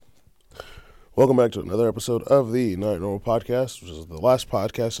Welcome back to another episode of the Not Normal Podcast, which is the last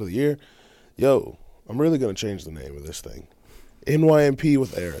podcast of the year. Yo, I'm really going to change the name of this thing. NYMP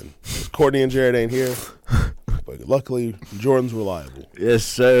with Aaron. Courtney and Jared ain't here, but luckily Jordan's reliable. Yes,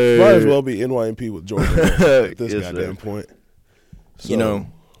 sir. Might as well be NYMP with Jordan at this Yes, goddamn sir. point. So, You know,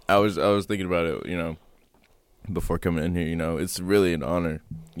 I was thinking about it, before coming in here, it's really an honor.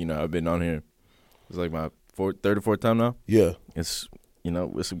 I've been on here. It's like my third or fourth time now. yeah. It's,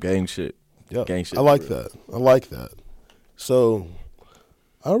 with some gang shit. Yeah, Gang shit I like for real. that. I like that. So,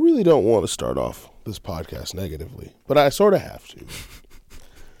 I really don't want to start off this podcast negatively, but I sort of have to.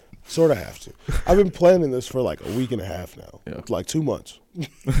 I've been planning this for like a week and a half now. Yeah. Like 2 months.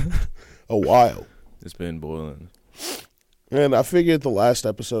 A while. It's been boiling. And I figured the last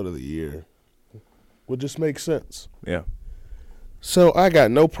episode of the year would just make sense. Yeah. So, I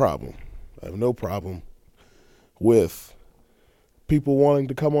got no problem. I have no problem with people wanting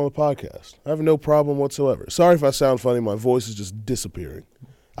to come on the podcast. I have no problem whatsoever. Sorry if I sound funny. My voice is just disappearing.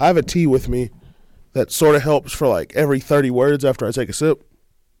 I have a tea with me that sort of helps for like every 30 words after I take a sip.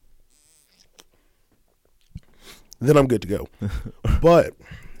 Then I'm good to go. But,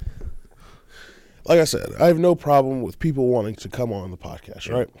 like I said, I have no problem with people wanting to come on the podcast,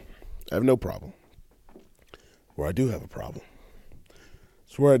 right? I have no problem. Where I do have a problem.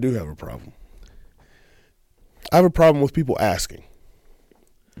 It's where I do have a problem. I have a problem with people asking.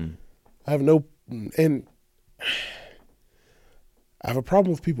 I have a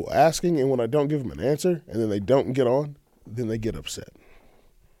problem with people asking, and when I don't give them an answer, and then they don't get on, then they get upset.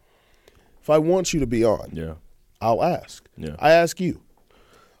 If I want you to be on, Yeah. I'll ask. Yeah. I ask you.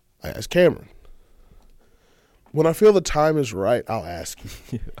 I ask Cameron. When I feel the time is right, I'll ask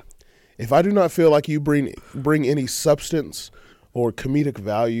you. Yeah. If I do not feel like you bring any substance or comedic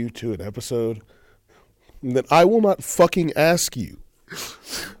value to an episode, then I will not fucking ask you.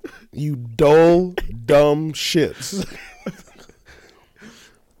 You dull, dumb shits.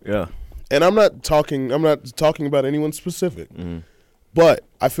 Yeah. And I'm not talking about anyone specific. Mm-hmm. But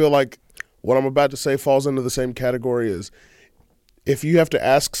I feel like what I'm about to say falls into the same category as if you have to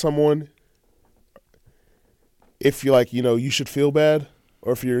ask someone if you you should feel bad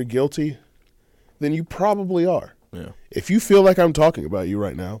or if you're guilty, then you probably are. Yeah. If you feel like I'm talking about you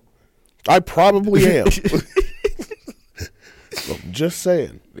right now, I probably am. I'm just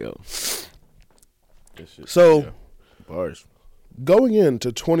saying. Yeah. Good shit. So, Yeah. Bars. going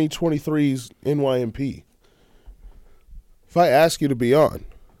into 2023's NYMP, if I ask you to be on,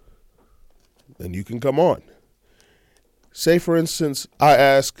 then you can come on. Say, for instance, I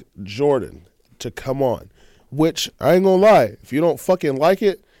ask Jordan to come on, which I ain't gonna lie, if you don't fucking like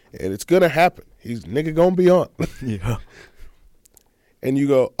it, and it's gonna happen, he's nigga gonna be on. Yeah. And you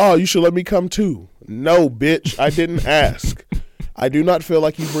go, oh, you should let me come too. No, bitch, I didn't ask. I do not feel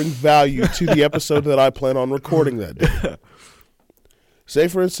like you bring value to the episode that I plan on recording that day. Say,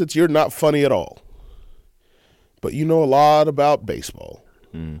 for instance, you're not funny at all, but you know a lot about baseball.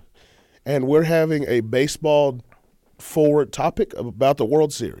 Mm. And we're having a baseball-forward topic about the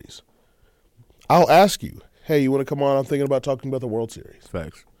World Series. I'll ask you, hey, you want to come on? I'm thinking about talking about the World Series.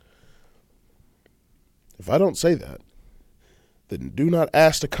 Facts. If I don't say that, then do not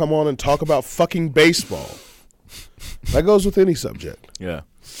ask to come on and talk about fucking baseball. That goes with any subject. Yeah.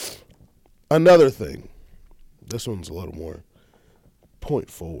 Another thing. This one's a little more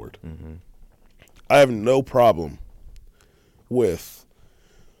point forward. Mm-hmm. I have no problem with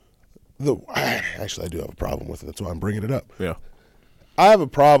actually, I do have a problem with it. That's why I'm bringing it up. Yeah. I have a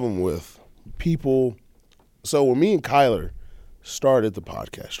problem with people. So when me and Kyler started the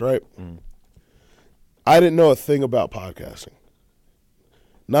podcast, right? Mm. I didn't know a thing about podcasting.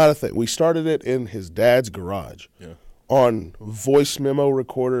 Not a thing. We started it in his dad's garage on voice memo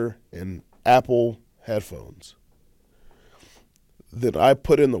recorder and Apple headphones. Then I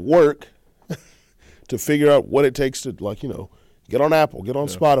put in the work to figure out what it takes to, get on Apple, get on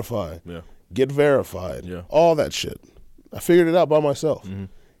Spotify, get verified, all that shit. I figured it out by myself. Mm-hmm.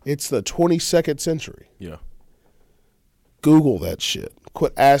 It's the 22nd century. Yeah. Google that shit.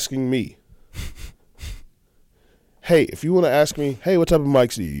 Quit asking me. Hey, if you want to ask me, hey, what type of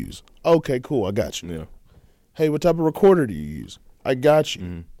mics do you use? Okay, cool, I got you. Yeah. Hey, what type of recorder do you use? I got you.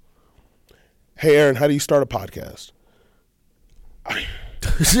 Mm-hmm. Hey, Aaron, how do you start a podcast?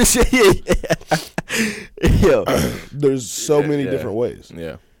 Yo. There's so many different ways.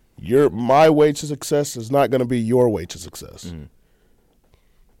 Yeah. My way to success is not going to be your way to success. Mm-hmm.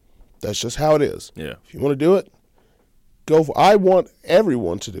 That's just how it is. Yeah. If you want to do it, go for it. I want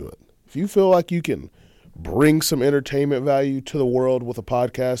everyone to do it. If you feel like you can bring some entertainment value to the world with a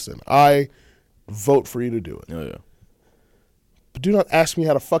podcast, then I vote for you to do it. Oh, yeah. But do not ask me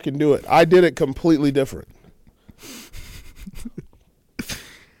how to fucking do it. I did it completely different.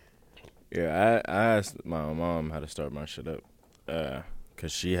 Yeah, I asked my mom how to start my shit up,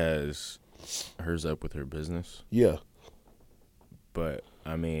 because she has hers up with her business. Yeah. But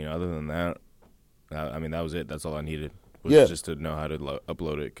I mean, other than that, I mean, that was it. That's all I needed was just to know how to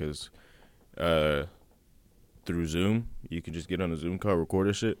upload it. Because through Zoom, you can just get on a Zoom call, record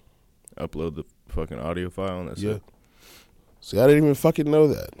this shit, upload the fucking audio file, and that's it. See, I didn't even fucking know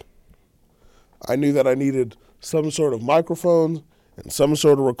that. I knew that I needed some sort of microphone and some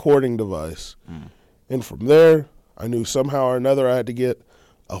sort of recording device. And from there, I knew somehow or another I had to get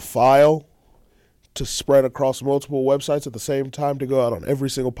a file to spread across multiple websites at the same time to go out on every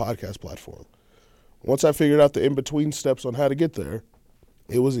single podcast platform. Once I figured out the in-between steps on how to get there,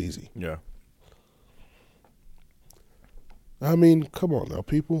 it was easy. Yeah. I mean, come on now,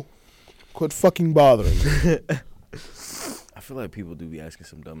 people. Quit fucking bothering me. I feel like people do be asking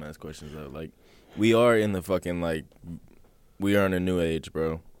some dumbass questions though. Like, we are in the fucking, like, we are in a new age,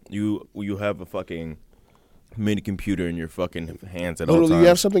 bro. You have a fucking mini computer in your fucking hands at all times. Literally, you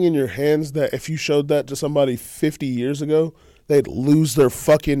have something in your hands that if you showed that to somebody 50 years ago, they'd lose their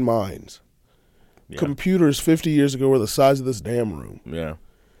fucking minds. Yeah. Computers 50 years ago were the size of this damn room. Yeah.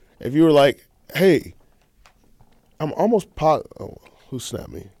 If you were like, hey, I'm almost oh, who snapped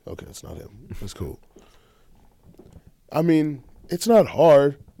me? Okay, it's not him. That's cool. I mean, it's not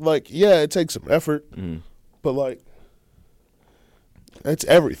hard. Like, yeah, it takes some effort, but, like, it's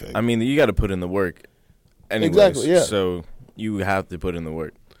everything. I mean, you got to put in the work anyways. Exactly, yeah. So you have to put in the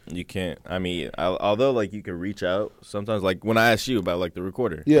work. You can't, I mean, although, like, you can reach out sometimes, like, when I asked you about, like, the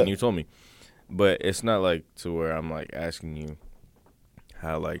recorder, and you told me. But it's not, like, to where I'm, like, asking you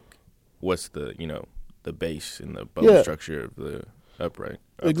how, like, what's the, you know, the base and the bone structure of the upright.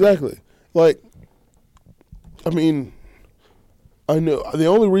 Exactly. Like, I mean, I knew the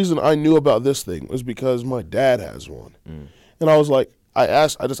only reason I knew about this thing was because my dad has one, and I was like, I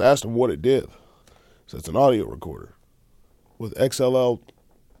just asked him what it did. So it's an audio recorder with XLR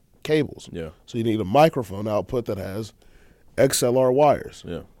cables. Yeah. So you need a microphone output that has XLR wires.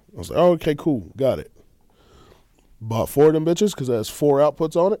 Yeah. I was like, oh, okay, cool, got it. Bought 4 of them bitches because it has 4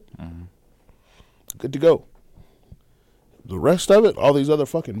 outputs on it. Good to go. The rest of it, all these other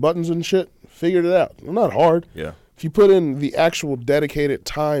fucking buttons and shit, figured it out. Not hard. Yeah. If you put in the actual dedicated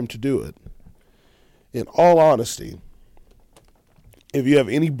time to do it, in all honesty, if you have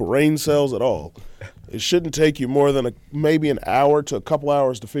any brain cells at all, it shouldn't take you more than maybe an hour to a couple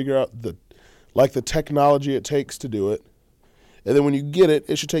hours to figure out the technology it takes to do it. And then when you get it,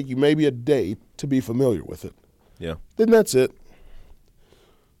 it should take you maybe a day to be familiar with it. Yeah. Then that's it.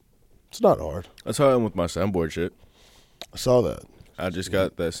 It's not hard. That's how I am with my soundboard shit. I saw that. I just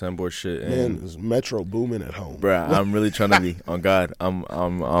got that soundboard shit. Man, is Metro booming at home? Bruh, I'm really trying to be on God. I'm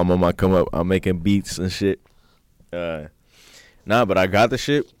on my come up. I'm making beats and shit. Nah, but I got the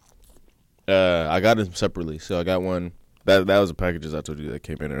shit. I got them separately. So I got one. That was the packages I told you that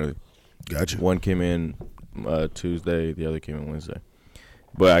came in early. Gotcha. One came in Tuesday. The other came in Wednesday.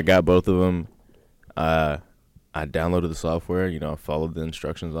 But I got both of them. I downloaded the software. You know, I followed the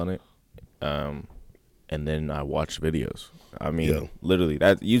instructions on it. And then I watched videos. I mean, literally,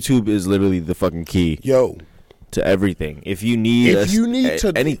 that YouTube is literally the fucking key. To everything. If you need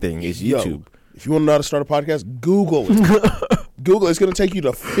anything, it's YouTube. If you want to know how to start a podcast, Google it. Google it. It's going to take you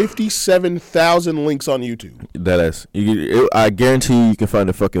to 57,000 links on YouTube. That is. I guarantee you can find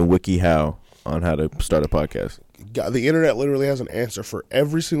a fucking wiki how on how to start a podcast. God, the internet literally has an answer for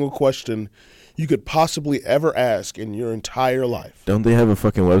every single question you could possibly ever ask in your entire life. Don't they have a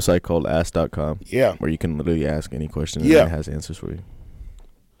fucking website called ask.com? Yeah. Where you can literally ask any question and it has answers for you.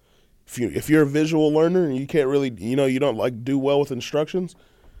 If you're a visual learner and you can't really, you don't like do well with instructions,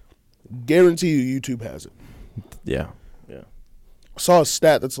 guarantee you YouTube has it. Yeah. I saw a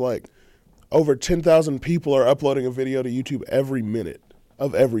stat that's like over 10,000 people are uploading a video to YouTube every minute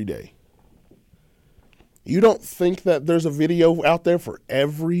of every day. You don't think that there's a video out there for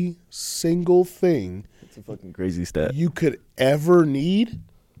every single thing? It's a fucking crazy stat. You could ever need?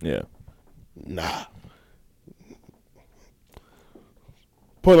 Yeah. Nah.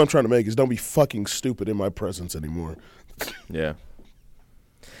 Point I'm trying to make is don't be fucking stupid in my presence anymore. Yeah.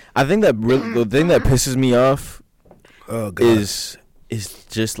 I think that the thing that pisses me off is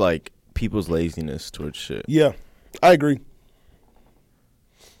just like people's laziness towards shit. Yeah, I agree.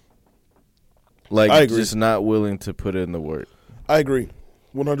 Like, just not willing to put in the work. I agree,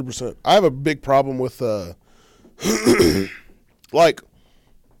 100%. I have a big problem with, like,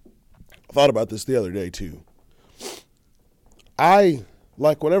 I thought about this the other day, too.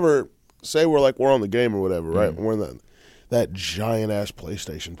 Whenever, say we're on the game or whatever, right? We're in that giant ass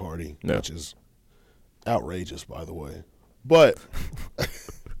PlayStation party, Yeah. which is outrageous, by the way. But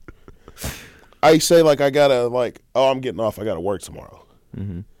I say like I gotta like, oh, I'm getting off. I gotta work tomorrow.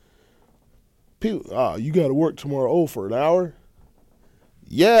 Mm-hmm. People, you gotta work tomorrow. Oh, for an hour?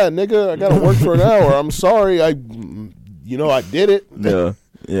 Yeah, nigga, I gotta work for an hour. I'm sorry. I did it. Yeah,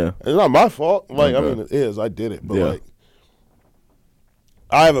 yeah. It's not my fault. Like, Okay. I mean, it is. I did it. But, Yeah. like,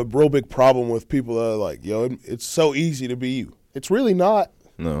 I have a real big problem with people that are like, yo, it's so easy to be you. It's really not.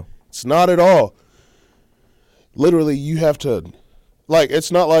 No. It's not at all. Literally, you have to, like,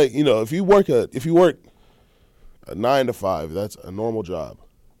 it's not like, if you work a 9 to 5, that's a normal job.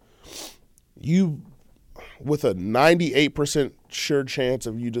 You, with a 98% sure chance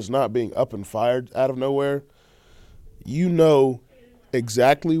of you just not being up and fired out of nowhere, you know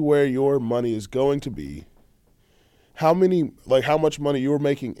exactly where your money is going to be, how much money you're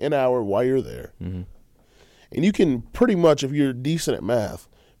making an hour while you're there. Mm-hmm. And you can pretty much, if you're decent at math,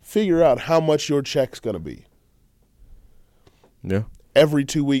 figure out how much your check's going to be. Yeah. Every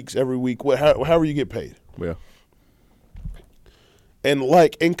 2 weeks, every week, however you get paid. Yeah. And,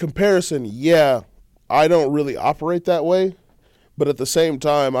 like, in comparison, yeah, I don't really operate that way. But at the same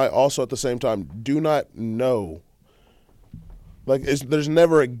time, I also, at the same time, do not know. Like, there's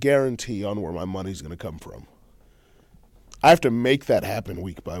never a guarantee on where my money's going to come from. I have to make that happen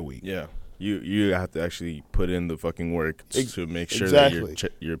week by week. Yeah. You have to actually put in the fucking work to make sure Exactly.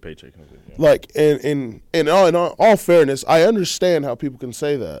 that your paycheck comes in. Yeah. Like, in all fairness, I understand how people can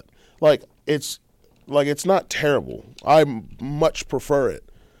say that. Like, it's not terrible. I much prefer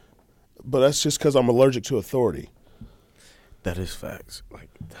it. But that's just because I'm allergic to authority. That is facts. Like,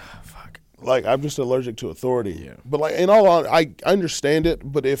 fuck. Like, I'm just allergic to authority. Yeah. But, like, in all honesty, I understand it.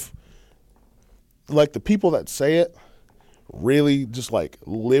 But if, like, the people that say it really just, like,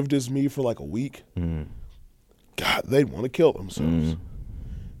 lived as me for, like, a week, God, they'd want to kill themselves.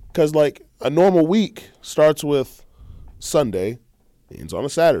 Because, like, a normal week starts with Sunday, ends on a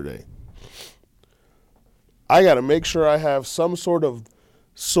Saturday. I got to make sure I have some sort of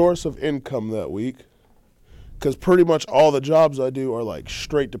source of income that week. Because pretty much all the jobs I do are, like,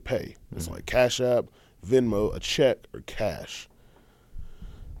 straight to pay. It's like Cash App, Venmo, a check, or cash.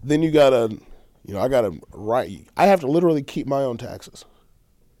 Then you got to, I got to write. I have to literally keep my own taxes.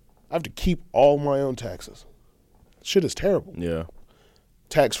 I have to keep all my own taxes. Shit is terrible. Yeah.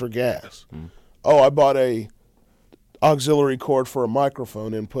 Tax for gas. Oh, I bought a auxiliary cord for a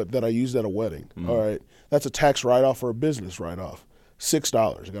microphone input that I used at a wedding. All right. That's a tax write-off or a business write-off. $6.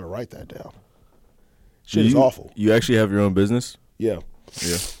 I got to write that down. Shit is awful. You actually have your own business? Yeah.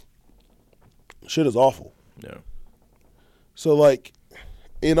 Yeah. Shit is awful. Yeah. So, like,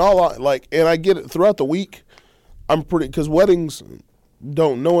 and I get it throughout the week. I'm pretty, because weddings no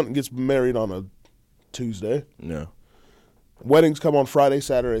one gets married on a Tuesday. Yeah. Weddings come on Friday,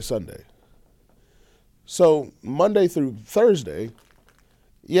 Saturday, Sunday. So, Monday through Thursday,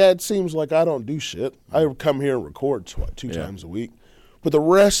 yeah, it seems like I don't do shit. I come here and record two times a week. But the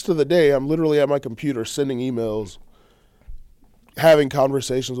rest of the day, I'm literally at my computer sending emails, having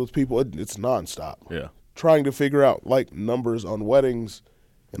conversations with people. It's nonstop. Yeah. Trying to figure out, like, numbers on weddings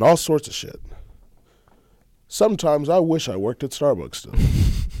and all sorts of shit. Sometimes I wish I worked at Starbucks still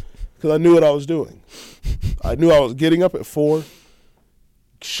because I knew what I was doing. I knew I was getting up at 4,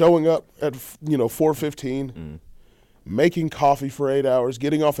 showing up at 4:15, making coffee for 8 hours,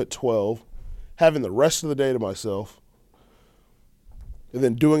 getting off at 12, having the rest of the day to myself, and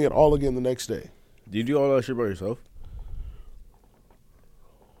then doing it all again the next day. Do you do all that shit by yourself?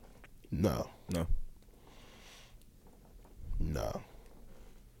 No. No.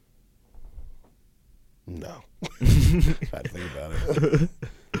 I had to think about it.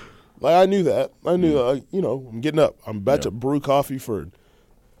 Like, I knew that. I knew, I'm getting up. I'm about to brew coffee for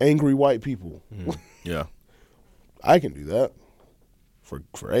angry white people. Yeah. I can do that for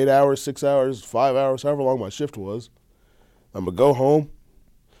 8 hours, 6 hours, 5 hours, however long my shift was. I'm going to go home,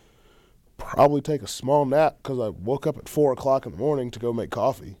 probably take a small nap because I woke up at 4 o'clock in the morning to go make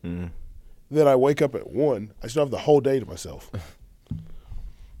coffee. Then I wake up at 1. I still have the whole day to myself.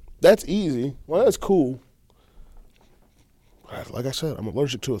 That's easy. Well, that's cool. But like I said, I'm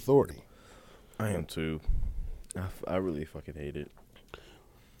allergic to authority. I am too. I really fucking hate it.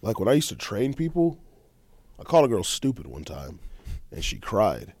 Like, when I used to train people, I called a girl stupid one time, and she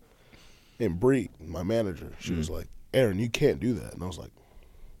cried. And Bree, my manager, she was like, Aaron, you can't do that. And I was like,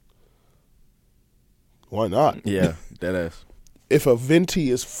 why not? Yeah, deadass. If a venti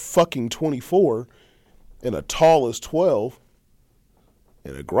is fucking 24 and a tall is 12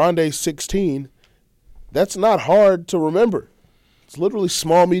 and a grande 16, that's not hard to remember. It's literally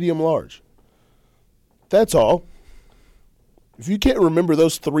small, medium, large. That's all. If you can't remember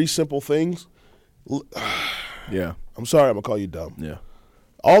those 3 simple things, Yeah. I'm sorry, I'm going to call you dumb. Yeah.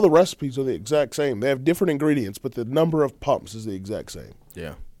 All the recipes are the exact same. They have different ingredients, but the number of pumps is the exact same.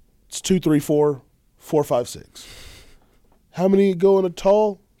 Yeah. It's 2, 3, 4, 4, 5, 6. How many go in a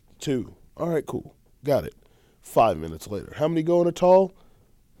tall? 2. All right, cool. Got it. 5 minutes later. How many go in a tall?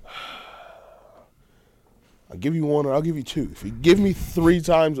 I'll give you 1 or I'll give you 2. If you give me 3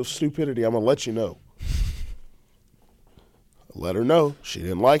 times of stupidity, I'm going to let you know. I let her know. She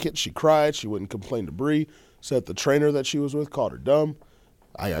didn't like it. She cried. She wouldn't complain to Bree. Said the trainer that she was with called her dumb.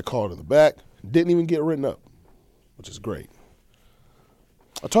 I got called in the back. Didn't even get written up, which is great.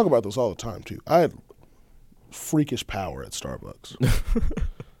 I talk about this all the time, too. I had freakish power at Starbucks.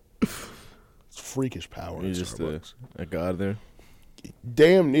 It's freakish power You're at just Starbucks. a god there.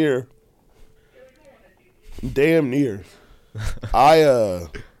 Damn near. I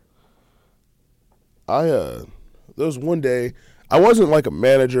there was one day, I wasn't like a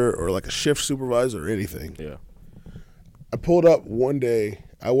manager or like a shift supervisor or anything. Yeah. I pulled up one day,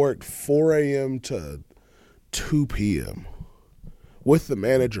 I worked 4 a.m. to 2 p.m. with the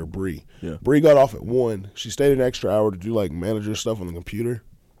manager, Bree. Yeah. Bree got off at 1. She stayed an extra hour to do like manager stuff on the computer.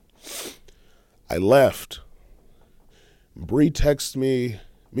 I left. Bree texted me.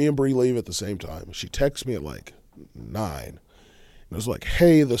 Me and Bree leave at the same time. She texts me at like 9. And it was like,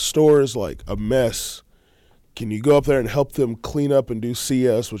 hey, the store is like a mess. Can you go up there and help them clean up and do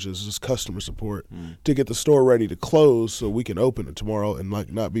CS, which is just customer support, to get the store ready to close so we can open it tomorrow and like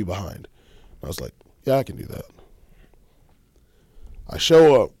not be behind? I was like, yeah, I can do that. I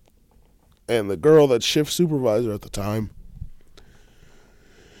show up, and the girl that's shift supervisor at the time,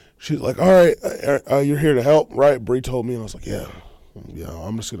 she's like, all right, you're here to help, right? Bree told me, and I was like, yeah,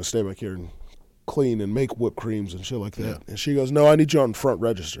 I'm just going to stay back here and clean and make whipped creams and shit like that. Yeah. And she goes, no, I need you on front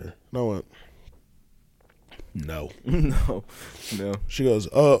register. And I went, no. No. She goes,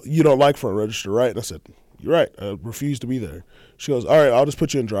 you don't like front register, right? And I said, you're right. I refuse to be there. She goes, all right, I'll just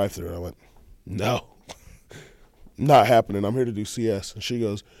put you in drive-thru. And I went, no. Not happening. I'm here to do CS. And she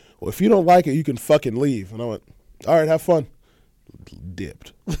goes, well, if you don't like it, you can fucking leave. And I went, all right, have fun.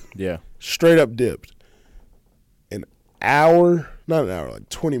 Dipped. Yeah. Straight up dipped. An hour, not an hour, like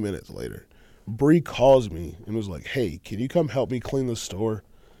 20 minutes later, Bree calls me and was like, hey, can you come help me clean the store?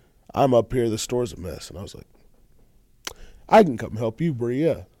 I'm up here. The store's a mess. And I was like, I can come help you, Bree.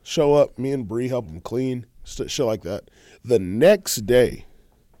 Yeah. Show up. Me and Bree help them clean. Shit like that. The next day,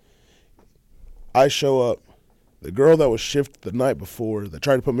 I show up. The girl that was shift the night before that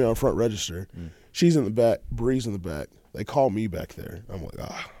tried to put me on front register, she's in the back. Bree's in the back. They call me back there. I'm like,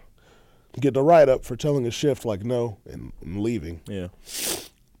 get the write-up for telling a shift like no and leaving. Yeah.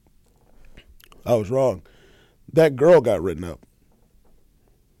 I was wrong. That girl got written up.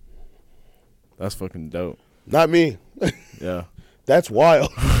 That's fucking dope. Not me. Yeah. That's wild.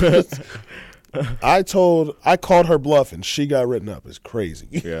 I called her bluff and she got written up. It's crazy.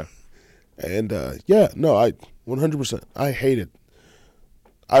 Yeah. And I 100%. I hate it.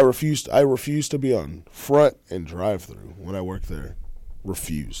 I refused to be on front and drive-through when I worked there.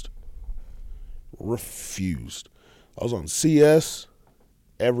 Refused. I was on CS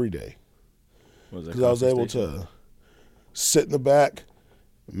every day because I was able to sit in the back,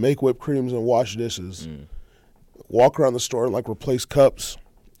 make whipped creams and wash dishes, walk around the store and like replace cups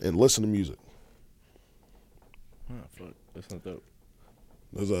and listen to music. Oh, fuck. That's not dope.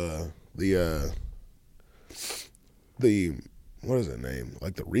 There's the what is that name?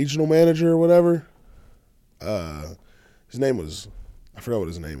 Like the regional manager or whatever. His name was, I forgot what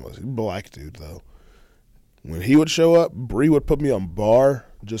his name was. He's a black dude though. When he would show up, Bree would put me on bar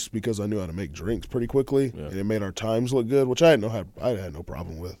just because I knew how to make drinks pretty quickly, and it made our times look good, which I had no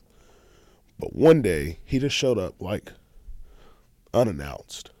problem with. But one day he just showed up like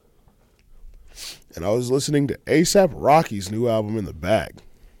unannounced, and I was listening to A$AP Rocky's new album in the back,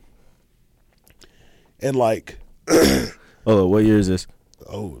 and like. Oh, what year is this?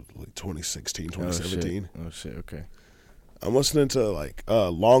 Oh, like 2016, 2017. Oh, shit, okay. I'm listening to like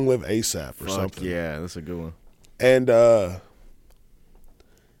Long Live A$AP or something. Yeah, that's a good one. And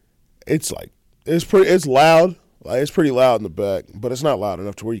it's loud. Like it's pretty loud in the back, but it's not loud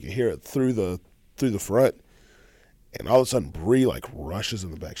enough to where you can hear it through the front. And all of a sudden Bree like rushes in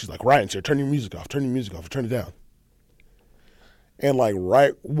the back. She's like, Ryan's here, turn your music off, turn it down. And like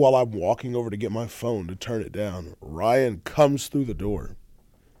right while I'm walking over to get my phone to turn it down, Ryan comes through the door.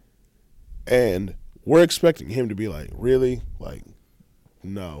 And we're expecting him to be like, really? Like,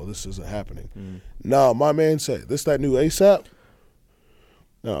 no, this isn't happening. No, my man said, this that new A$AP?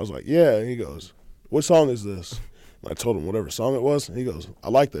 And I was like, yeah. And he goes, what song is this? And I told him whatever song it was. And he goes, I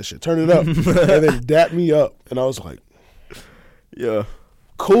like that shit. Turn it up. And then dapped me up. And I was like, Yeah.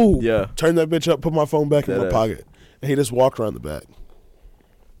 Cool. Yeah. Turn that bitch up, put my phone back in my Deadass. pocket. And he just walked around the back.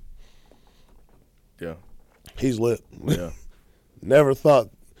 Yeah. He's lit. Yeah. Never thought.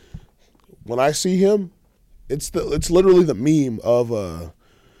 When I see him, it's literally the meme of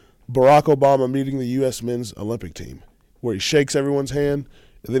Barack Obama meeting the U.S. men's Olympic team, where he shakes everyone's hand,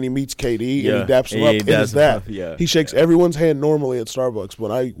 and then he meets KD and he daps him up. It is that. Yeah. He shakes everyone's hand normally at Starbucks.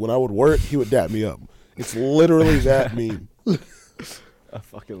 When I would work, he would dap me up. It's literally that meme. I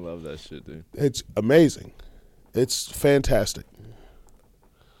fucking love that shit, dude. It's amazing. It's fantastic.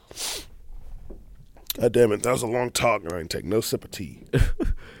 God damn it, that was a long talk, and I didn't take no sip of tea.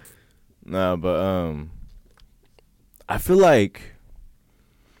 Nah, but I feel like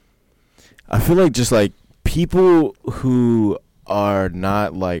just like people who are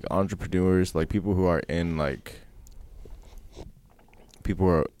not like entrepreneurs, like people who are in like people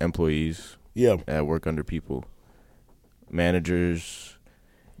who are employees, Yeah. that work under people, managers,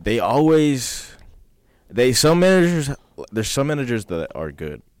 there's some managers that are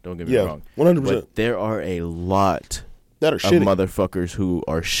good, don't get me wrong. 100%. But there are a lot That are of shitty. motherfuckers who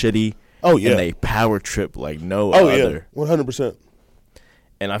are shitty. Oh, yeah. And they power trip like no Oh, other. yeah. 100%.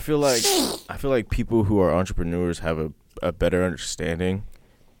 And I feel like people who are entrepreneurs have a better understanding,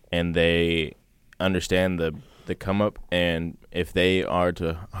 and they understand the come up, and if they are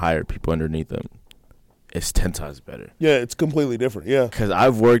to hire people underneath them, it's 10 times better. Yeah, it's completely different. Yeah. Because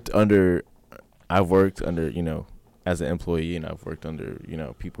I've worked under, as an employee, and I've worked under,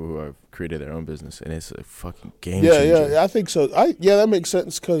 people who have created their own business, and it's a fucking game changer. Yeah, I think so. That makes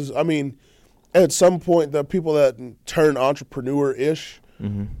sense because, I mean, at some point, the people that turn entrepreneur-ish,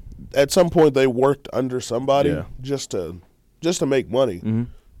 Mm-hmm. at some point they worked under somebody Yeah. just to make money. Mm-hmm.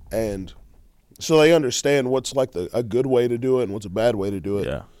 And so they understand what's like a good way to do it and what's a bad way to do it.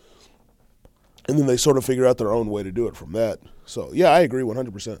 Yeah. And then they sort of figure out their own way to do it from that. So, yeah, I agree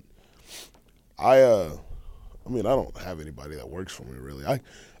 100%. I mean, I don't have anybody that works for me, really.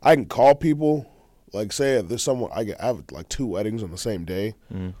 I can call people, like, say if there's someone, I have, like, 2 weddings on the same day.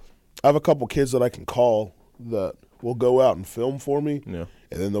 Mm-hmm. I have a couple kids that I can call that will go out and film for me, Yeah.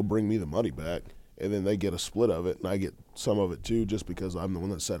 and then they'll bring me the money back, and then they get a split of it, and I get some of it, too, just because I'm the one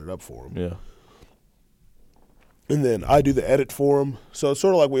that set it up for them. Yeah. And then I do the edit for them. So it's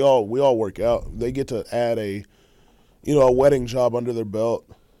sort of like we all work out. They get to add a wedding job under their belt,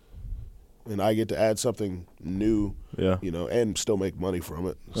 and I get to add something new, Yeah. and still make money from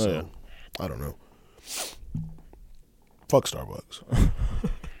it. Oh, So yeah. I don't know. Fuck Starbucks.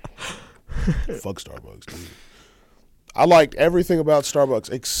 Fuck Starbucks, dude. I liked everything about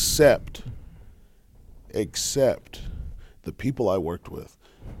Starbucks except the people I worked with.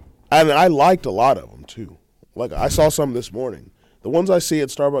 And I liked a lot of them, too. Like, I saw some this morning. The ones I see at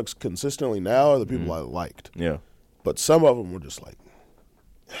Starbucks consistently now are the people I liked. Yeah. But some of them were just like,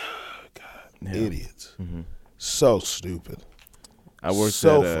 Yeah. idiots. Mm-hmm. So stupid. I worked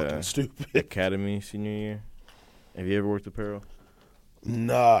so at fucking stupid. Academy senior year. Have you ever worked apparel?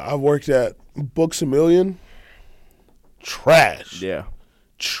 Nah, I worked at Books A Million. Trash. Yeah.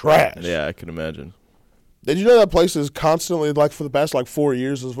 Trash. Yeah, I can imagine. Did you know that place is constantly, like, for the past, 4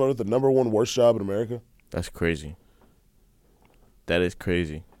 years, has voted the #1 worst job in America? That's crazy. That is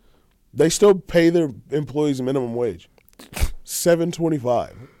crazy. They still pay their employees minimum wage.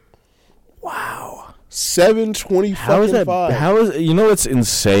 $7.25. Wow. $7.25. How is that? How is what's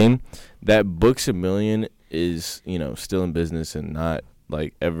insane? That Books A Million is still in business and not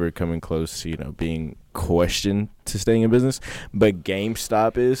like ever coming close to being questioned to staying in business, but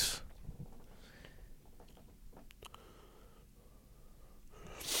GameStop is.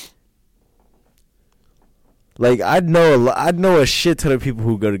 Like I'd know a shit ton of people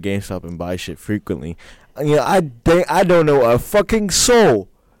who go to GameStop and buy shit frequently. I don't know a fucking soul.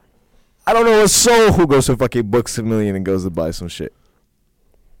 I don't know a soul who goes to fucking Books A Million and goes to buy some shit.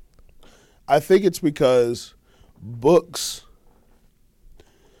 I think it's because books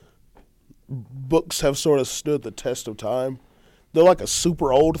have sort of stood the test of time. They're like a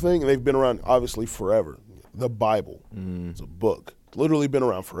super old thing, and they've been around, obviously, forever. The Bible. It's a book. It's literally been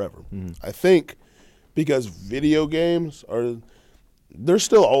around forever. I think because video games they're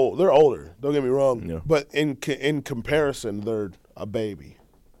still old. They're older. Don't get me wrong. Yeah. But in comparison, they're a baby.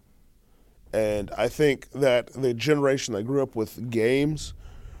 And I think that the generation that grew up with games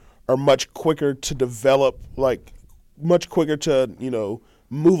are much quicker to develop, much quicker to,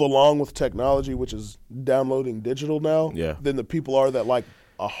 move along with technology, which is downloading digital now, than the people are that like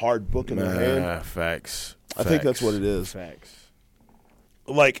a hard book in their hand. Facts. I think that's what it is. Facts.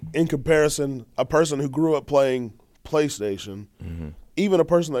 Like, in comparison, a person who grew up playing PlayStation, even a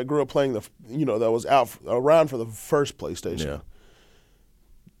person that grew up playing that was around for the first PlayStation,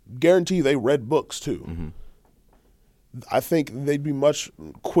 guarantee they read books too. Mm-hmm. I think they'd be much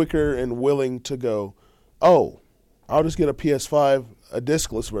quicker and willing to go, oh, I'll just get a PS5, a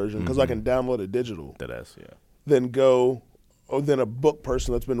discless version, because I can download it digital. Deadass, yeah. Than a book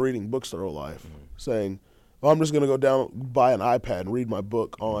person that's been reading books their whole life, saying, I'm just going to go down, buy an iPad and read my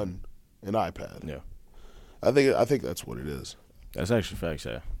book on an iPad. Yeah. I think that's what it is. That's actually facts,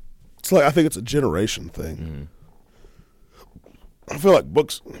 yeah. It's like, I think it's a generation thing. I feel like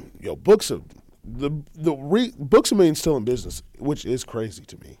books are Books A Million still in business, which is crazy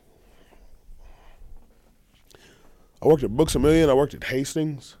to me. I worked at Books A Million. I worked at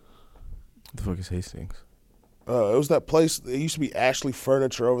Hastings. What the fuck is Hastings? It was that place. It used to be Ashley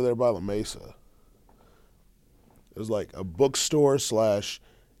Furniture over there by La Mesa. It was like a bookstore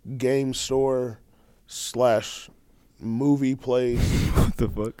 / game store / movie place What the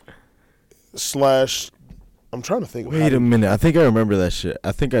fuck? / I'm trying to think. Wait a minute. I think I remember that shit.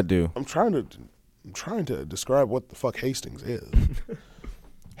 I think I do. I'm trying to describe what the fuck Hastings is.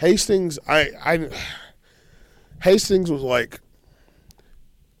 Hastings, Hastings was like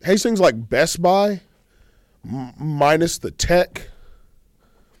Best Buy minus the tech.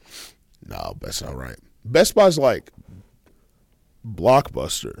 No, that's not right. Best Buy's like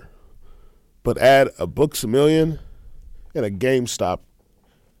Blockbuster, but add a Books A Million and a GameStop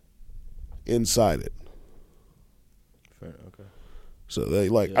inside it. Fair, okay. So they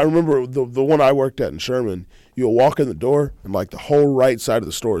I remember the one I worked at in Sherman, you'll walk in the door and like the whole right side of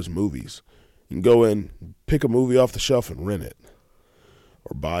the store is movies. You can go in, pick a movie off the shelf and rent it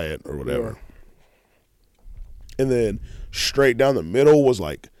or buy it or whatever. Yeah. And then straight down the middle was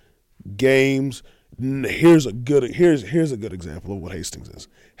like games. Here's a good example of what Hastings is.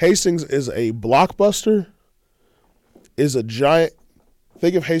 Hastings is a Blockbuster, is a giant.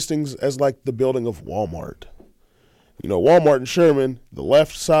 Think of Hastings as like the building of Walmart. You know, Walmart and Sherman, the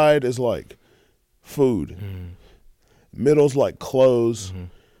left side is like food. Middle's like clothes.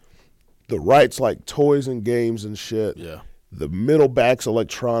 The right's like toys and games and shit. Yeah. The middle back's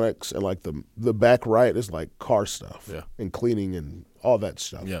electronics, and like the back right is like car stuff. Yeah. And cleaning and all that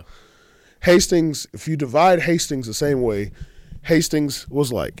stuff. Yeah. Hastings, if you divide Hastings the same way, Hastings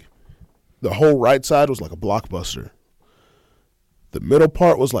was like, the whole right side was like a Blockbuster. The middle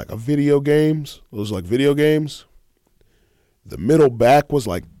part was like video games. It was like video games. The middle back was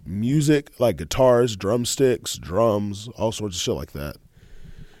like music, like guitars, drumsticks, drums, all sorts of shit like that.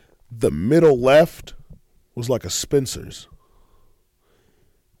 The middle left was like a Spencer's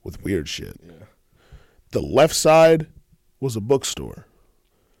with weird shit. Yeah. The left side was a bookstore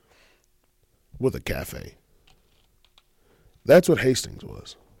with a cafe. That's what Hastings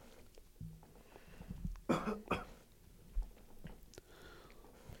was.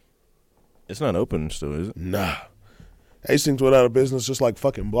 It's not open still, is it? Nah. Hastings went out of business just like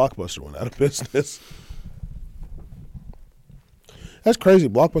fucking Blockbuster went out of business. That's crazy.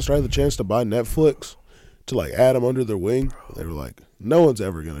 Blockbuster had the chance to buy Netflix to like add them under their wing. They were like, no one's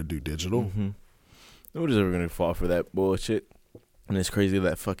ever going to do digital. Nobody's ever going to fall for that bullshit. And it's crazy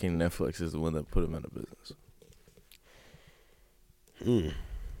that fucking Netflix is the one that put them out of business.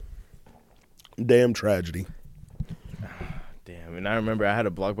 Damn tragedy. Damn. And I remember I had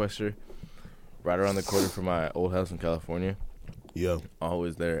a Blockbuster right around the corner from my old house in California. Yeah.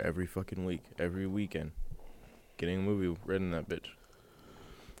 Always there every fucking week, every weekend. Getting a movie, renting that bitch.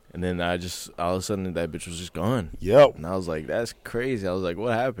 And then all of a sudden that bitch was just gone. Yep. And I was like, that's crazy. I was like,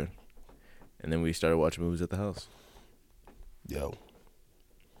 what happened? And then we started watching movies at the house. Yo.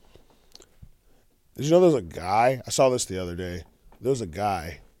 Did you know there's a guy? I saw this the other day. There was a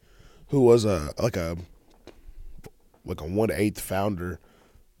guy who was a 1/8 founder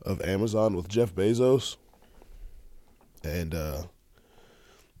of Amazon with Jeff Bezos. And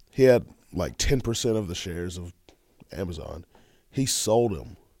he had like 10% of the shares of Amazon. He sold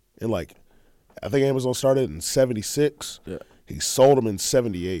them in I think Amazon started in 76. Yeah. He sold them in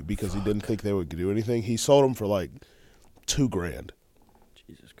 78 because he didn't think they would do anything. He sold them for like $2,000.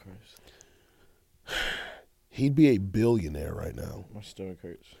 Jesus Christ. He'd be a billionaire right now. My stomach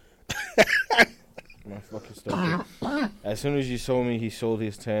hurts. My fucking stomach hurts. As soon as you told me he sold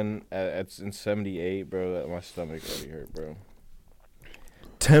his 10 in 78, bro, my stomach already hurt, bro.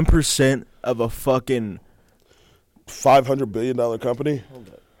 10% of a fucking $500 billion company. Hold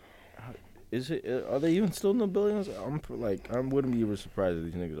up. Is it? Are they even still in the billions? I wouldn't be even surprised if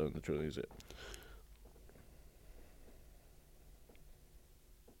these niggas are in the trillions yet.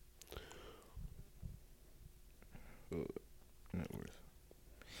 Net worth.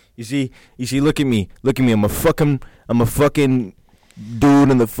 You see, look at me. I'm a fucking dude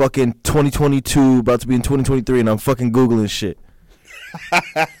in the fucking 2022, about to be in 2023, and I'm fucking Googling shit.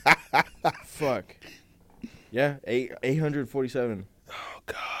 fuck. Yeah, 847. Oh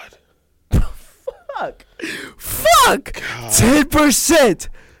God. Fuck. 10%.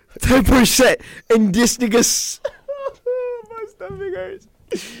 10%. And this nigga. My stomach hurts.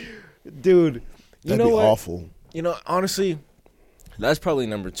 Dude. That'd be what? awful. You know, honestly, that's probably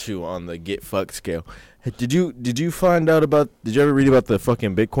number 2 on the get fucked scale. Did you find out about? Did you ever read about the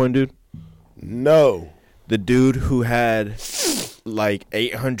fucking Bitcoin dude? No. The dude who had like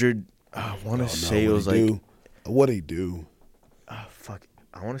 800. I want to say it was like. What'd he do? Fuck.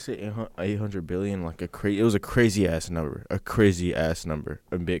 I want to say 800 billion. Like it was a crazy ass number. A crazy ass number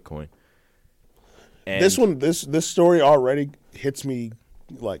in Bitcoin. And this story already hits me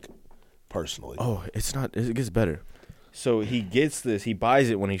like personally. Oh, it's not. It gets better. So he gets this. He buys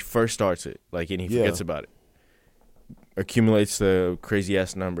it when he first starts it, and he forgets about it. Accumulates the crazy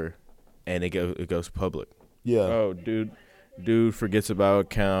ass number, and it goes public. Yeah. Oh, dude forgets about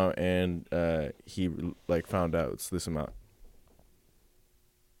account, and he found out it's this amount.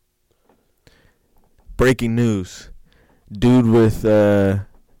 Breaking news: dude with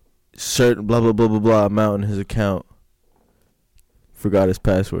certain blah blah blah blah blah amount in his account forgot his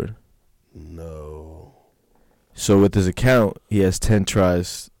password. No. So with his account, he has 10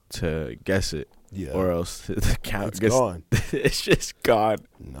 tries to guess it. Yeah. Or else the account gets gone. It's just gone.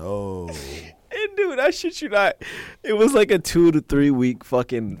 No. And dude, I shit you not. It was like a 2 to 3 week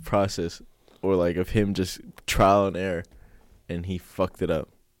fucking process, or like of him just trial and error, and he fucked it up.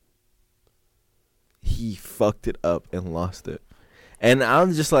 He fucked it up and lost it. And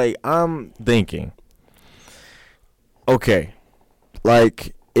I'm just like, I'm thinking, okay,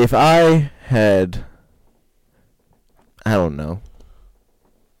 like if I had, I don't know,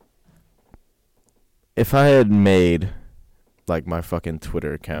 if I had made like my fucking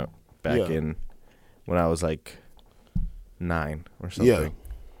Twitter account back in when I was like 9 or something. Yeah.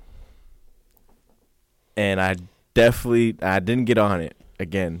 And I didn't get on it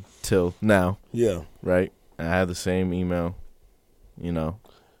again till now. Yeah. Right? I had the same email, you know.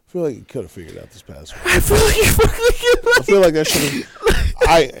 I feel like you could have figured out this password. I feel like that should have.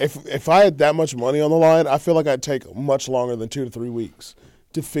 If I had that much money on the line, I feel like I'd take much longer than 2 to 3 weeks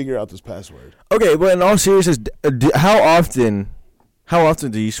to figure out this password. Okay, but in all seriousness, how often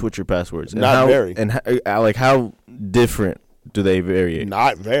do you switch your passwords? Not very. And how different do they vary?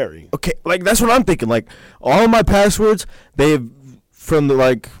 Not very. Okay, like that's what I'm thinking. Like all of my passwords, they've from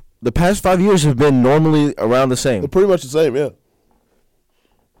the past 5 years have been normally around the same. They're pretty much the same, yeah.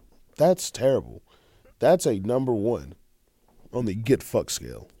 That's terrible. That's a number 1 on the get fucked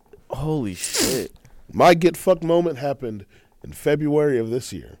scale. Holy shit. My get fucked moment happened in February of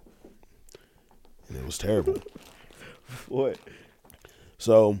this year. And it was terrible. What?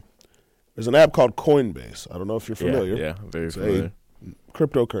 So, there's an app called Coinbase. I don't know if you're familiar. Yeah, very familiar. A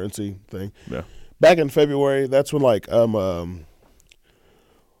cryptocurrency thing. Yeah. Back in February, that's when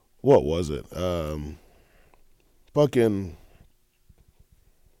what was it? Fucking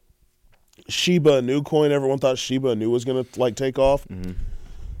Shiba Inu coin. Everyone thought Shiba Inu was gonna take off. Mm-hmm.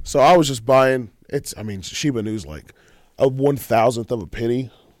 So I was just buying. Shiba Inu's like a 1,000th of a penny,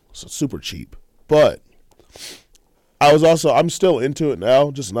 so it's super cheap. But I'm still into it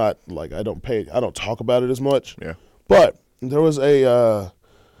now. Just not like I don't talk about it as much. Yeah. But there was it's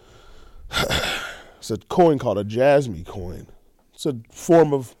a coin called a Jasmy coin. It's a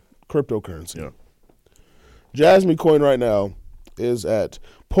form of cryptocurrency. Yeah. Jasmy coin right now is at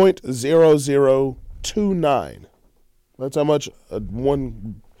 0.0029. That's how much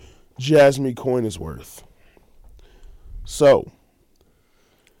one Jasmy coin is worth. So,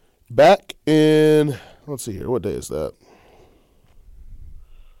 back in, let's see here, what day is that?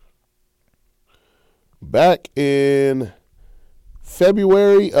 Back in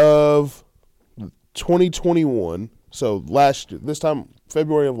February of 2021, so this time,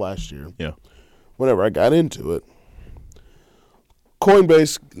 February of last year. Yeah. Whenever I got into it,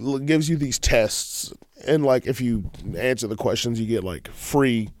 Coinbase gives you these tests, and if you answer the questions, you get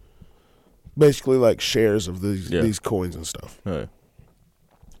free, basically shares of these coins and stuff. Right.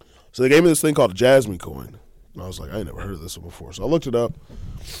 So they gave me this thing called a Jasmy coin, and I was like, I ain't never heard of this one before. So I looked it up,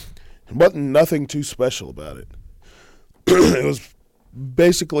 but nothing too special about it. It was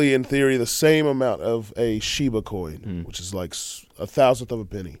basically, in theory, the same amount of a Shiba coin, which is like 1,000th of a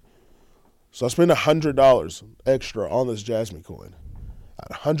penny. So I spent $100 extra on this Jasmy coin. I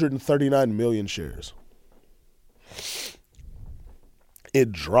had 139 million shares.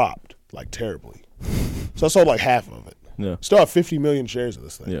 It dropped terribly. So I sold half of it. Yeah. Still have 50 million shares of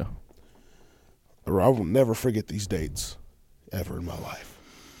this thing. Yeah. I will never forget these dates ever in my life.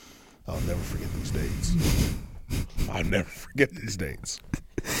 I'll never forget these dates. I'll never forget these dates.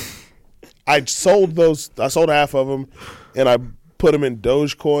 I sold half of them, and I put them in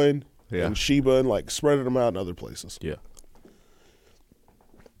Dogecoin and Shiba and like spreaded them out in other places. Yeah.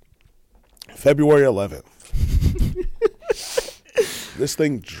 February 11th. This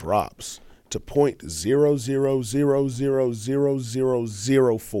thing drops to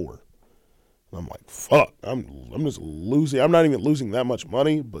 0.00000004. I'm like, fuck. I'm just losing. I'm not even losing that much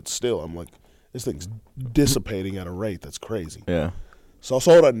money, but still, I'm like, this thing's dissipating at a rate that's crazy. Yeah. So I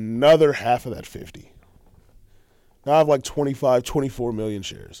sold another half of that 50. Now I have like 25, 24 million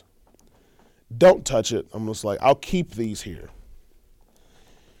shares. Don't touch it. I'm just like, I'll keep these here.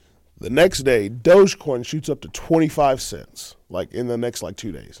 The next day, Dogecoin shoots up to 25 cents, like in the next like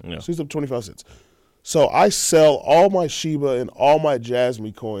 2 days. Yeah. Shoots up to 25 cents. So I sell all my Shiba and all my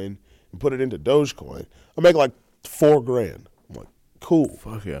Jasmy coin and put it into Dogecoin. I make like $4,000. I'm like, cool.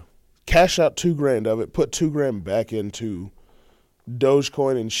 Fuck yeah. Cash out $2,000 of it, put $2,000 back into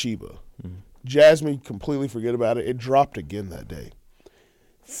Dogecoin and Shiba. Jasmy, completely forget about it. It dropped again that day.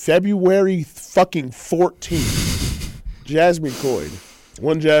 February fucking 14th, Jasmy coin,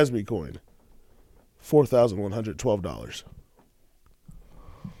 one Jasmy coin, $4,112.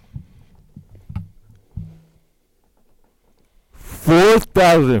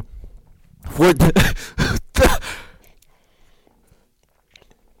 $4,000.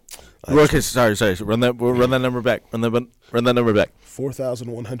 Okay, sorry. Run that number back. Run that number back.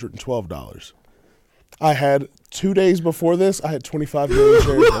 $4,112. I had 2 days before this. I had 25 million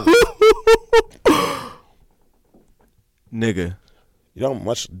shares. Nigga. You know how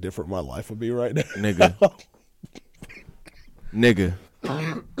much different my life would be right now? Nigga. Nigga.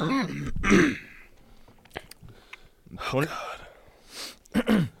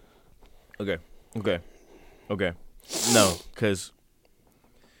 Oh, God. Okay. No, because...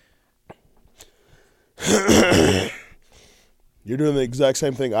 You're doing the exact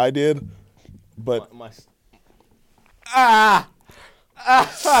same thing I did, but...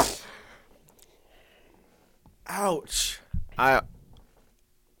 Ouch.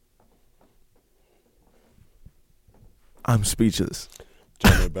 I'm speechless.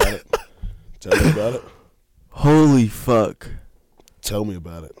 Tell me about it. Tell me about it. Holy fuck. Tell me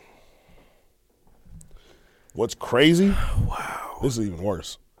about it. What's crazy? Wow. This is even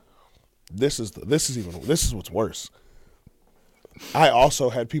worse. This is what's worse. I also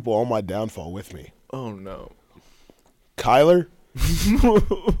had people on my downfall with me. Oh no. Kyler,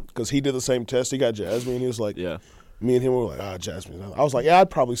 because he did the same test. He got Jasmy, and he was like, Yeah. Me and him were like, Jasmy. I was like, yeah,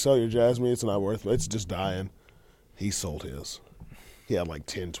 I'd probably sell your Jasmy. It's not worth it. It's just dying. He sold his. He had like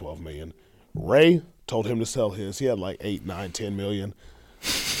 10, 12 million. Ray told him to sell his. He had like 8, 9, 10 million.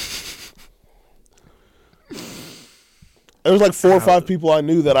 There was like 4 or 5 people I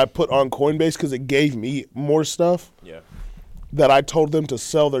knew that I put on Coinbase because it gave me more stuff. Yeah. That I told them to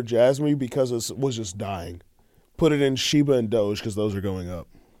sell their Jasmy because it was just dying. Put it in Shiba and Doge because those are going up.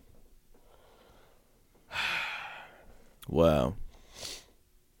 Wow.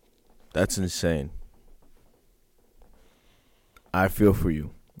 That's insane. I feel for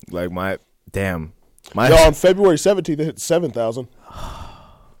you. Like on February 17th, it hit 7,000.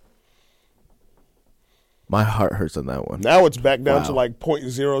 My heart hurts on that one. Now it's back down to like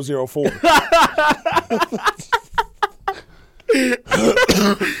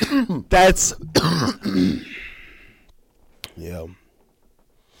 0.004. That's yeah.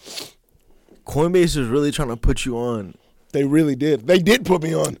 Coinbase is really trying to put you on. They really did. They did put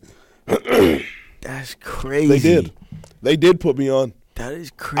me on. That's crazy. They did. They did put me on. That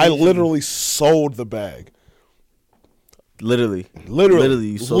is crazy. I literally sold the bag. Literally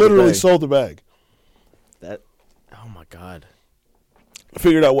you sold the bag. That. Oh my god. I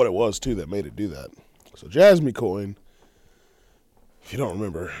figured out what it was too that made it do that. So Jasmy coin, if you don't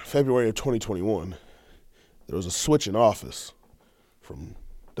remember, February of 2021, there was a switch in office from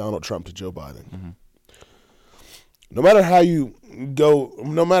Donald Trump to Joe Biden. Mm-hmm. No matter how you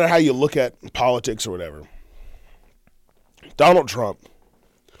look at politics or whatever, Donald Trump,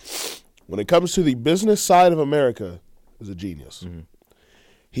 when it comes to the business side of America, is a genius. Mm-hmm.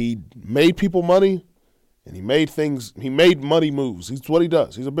 He made people money, and he made money moves. He's what he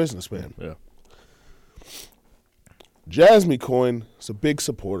does. He's a businessman. Yeah. Jasmy coin is a big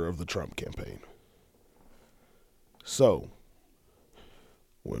supporter of the Trump campaign. So,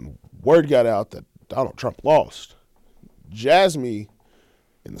 when word got out that Donald Trump lost, Jasmy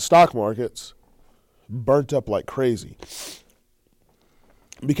in the stock markets burnt up like crazy.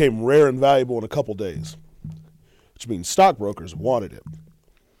 It became rare and valuable in a couple days, which means stockbrokers wanted it. And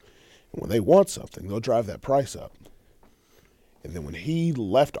when they want something, they'll drive that price up. And then when he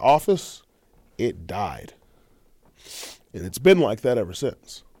left office, it died. And it's been like that ever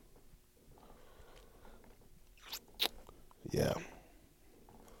since. Yeah.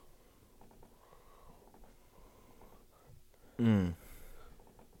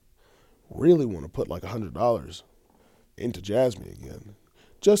 Really want to put like $100 into Jasmine again,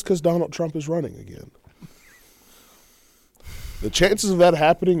 just because Donald Trump is running again. The chances of that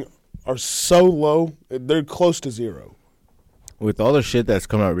happening are so low; they're close to zero. With all the shit that's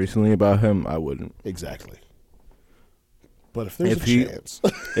come out recently about him, I wouldn't. Exactly. But if there's a chance,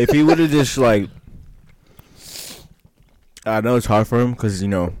 if he would have just like, I know it's hard for him because this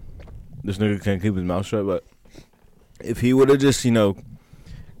nigga can't keep his mouth shut, but if he would have just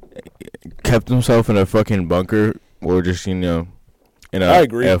kept himself in a fucking bunker or just in I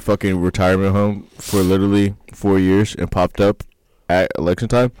agree. a fucking retirement home for literally 4 years and popped up at election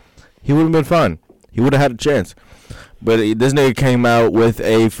time, he would have been fine. He would have had a chance. But this nigga came out with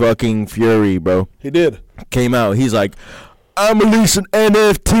a fucking fury, bro. He did. Came out. He's like, I'm releasing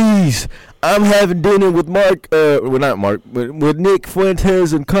NFTs. I'm having dinner with Mark, not Mark, but with Nick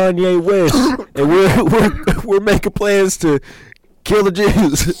Fuentes and Kanye West, and we're making plans to kill the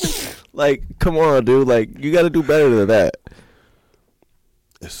Jews. Like, come on, dude. Like, you got to do better than that.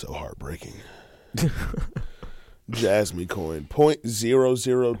 It's so heartbreaking. Jasmine coin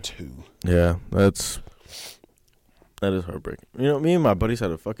 0.002. Yeah, that is heartbreaking. Me and my buddies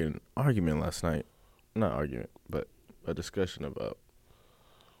had a fucking argument last night. Not argument, but a discussion about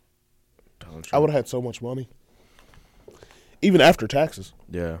Donald Trump. I would have had so much money, even after taxes.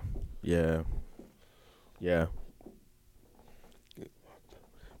 Yeah.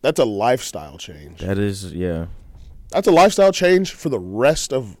 That's a lifestyle change. That is, yeah. That's a lifestyle change for the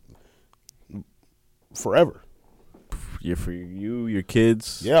rest of forever. Yeah, for you, your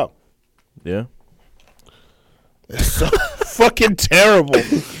kids. Yeah. Yeah. It's so fucking terrible.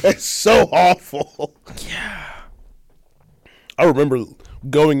 It's so awful. Yeah. I remember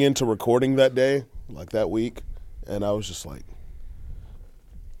going into recording that day, like that week, and I was just like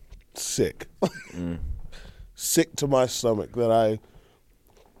sick. Sick to my stomach that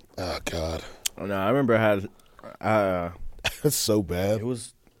oh God. Oh, no, I remember I had It's so bad. I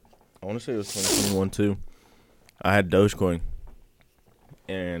want to say it was 2021 too. I had Dogecoin,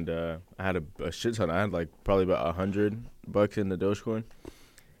 and I had a shit ton. I had like probably about $100 in the Dogecoin,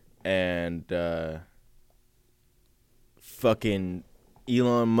 and fucking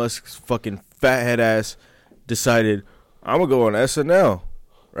Elon Musk's fucking fathead ass decided I'm gonna go on SNL,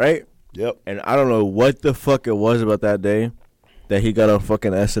 right? Yep. And I don't know what the fuck it was about that day that he got on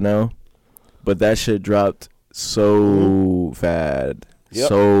fucking SNL, but that shit dropped so bad. Yep.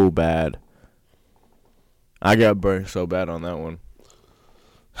 So bad. I got burned so bad on that one.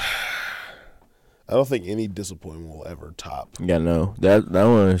 I don't think any disappointment will ever top. Yeah, no. That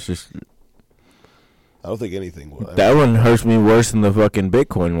one is just... I don't think anything will ever. That one hurts me worse than the fucking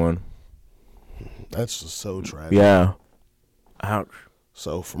Bitcoin one. That's just so tragic. Yeah. Ouch.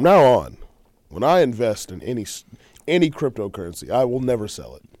 So from now on, when I invest in any cryptocurrency, I will never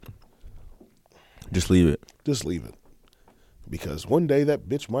sell it. Just leave it. Just leave it. Because one day that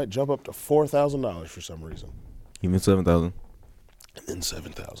bitch might jump up to $4,000 for some reason. Even 7,000. And then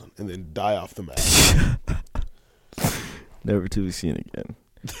 7,000. And then die off the map. Never to be seen again.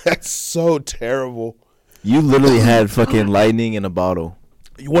 That's so terrible. You literally had fucking lightning in a bottle.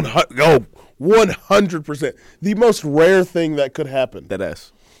 100%. The most rare thing that could happen. That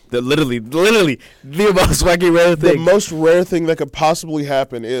ass. Literally the most fucking rare thing. The most rare thing that could possibly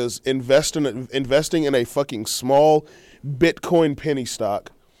happen is investing in a fucking small Bitcoin penny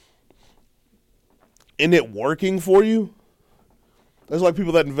stock and it working for you. That's like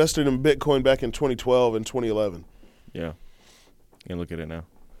people that invested in Bitcoin back in 2012 and 2011. Yeah. And look at it now.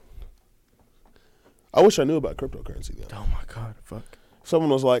 I wish I knew about cryptocurrency then. Oh my God, fuck. If someone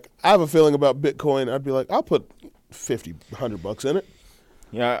was like, I have a feeling about Bitcoin, I'd be like, I'll put $100 in it.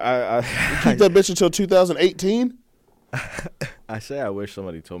 Yeah, Keep that bitch until 2018. I say I wish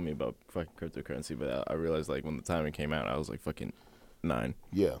somebody told me about fucking cryptocurrency, but I realized like when the timing came out, I was like fucking 9.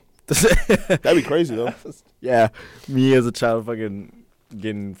 Yeah. That'd be crazy though. Yeah, me as a child fucking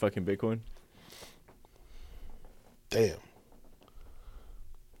getting fucking Bitcoin. Damn.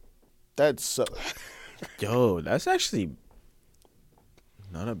 That's so... Yo, that's actually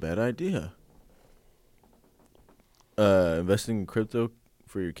not a bad idea. Investing in crypto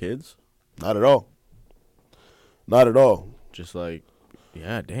for your kids? Not at all. Not at all. Just like,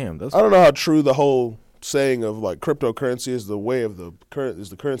 yeah, damn. That's... I don't know how true the whole saying of like cryptocurrency is the way of the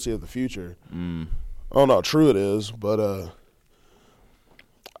currency of the future. I don't know how true it is, but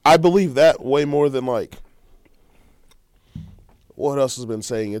I believe that way more than like what else has been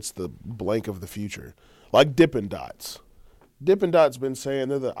saying it's the blank of the future. Like Dippin' Dots. Dippin' Dots been saying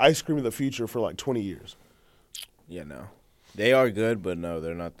they're the ice cream of the future for like 20 years. Yeah, no. They are good, but no,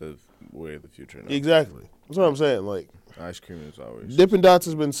 they're not the way of the future. No. Exactly. That's what I'm saying. Like, ice cream is always. Dippin' Dots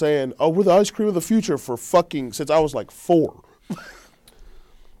has been saying, "Oh, we're the ice cream of the future" for fucking since I was like 4. I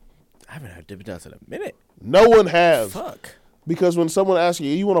haven't had Dippin' Dots in a minute. No one has. Fuck. Because when someone asks you,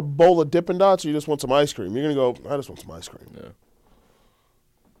 you want a bowl of Dippin' Dots or you just want some ice cream? You're going to go, I just want some ice cream. Yeah.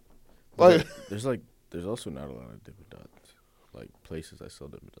 Like, there's also not a lot of Dippin' Dots. Like, places that sell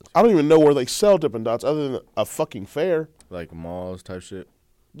Dippin' Dots. I don't even know where they sell Dippin' Dots other than a fucking fair. Like malls type shit.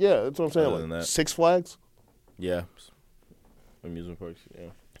 Yeah, that's what I'm saying. Other Like than that. Six Flags. Yeah. Amusement parks, yeah.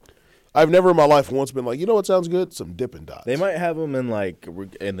 I've never in my life once been like, you know what sounds good? Some Dippin' Dots. They might have them in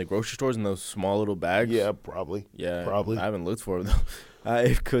the grocery stores in those small little bags. Yeah, probably. Yeah, probably. I haven't looked for them though.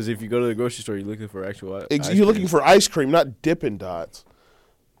 Because if you go to the grocery store, you're looking for actual. You're looking for ice cream, not Dippin' Dots.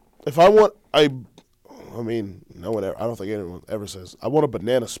 If I want, I mean, no one ever. I don't think anyone ever says I want a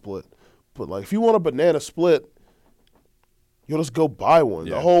banana split. But like, if you want a banana split, you'll just go buy one.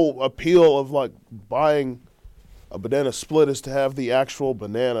 Yeah. The whole appeal of like buying a banana split is to have the actual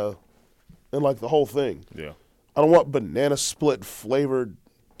banana and like the whole thing. Yeah. I don't want banana split flavored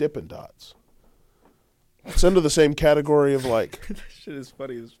Dippin' Dots. It's under the same category of like That shit is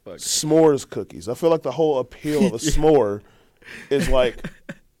funny as fuck. s'mores cookies. I feel like the whole appeal of a s'more is like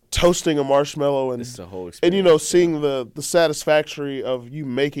toasting a marshmallow and It's a whole experience. and you know seeing the satisfaction of you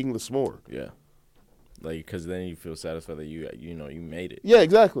making the s'more. Yeah. Like, because then you feel satisfied that you made it. Yeah,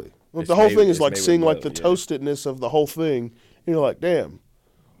 exactly. Like, It's the whole made- thing is it's like made with seeing like love, the yeah. toastedness of the whole thing. And you're like, damn,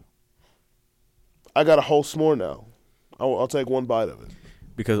 I got a whole s'more now. I'll take one bite of it.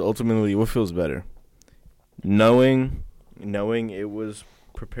 Because ultimately, what feels better? Knowing it was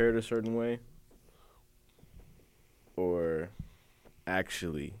prepared a certain way, or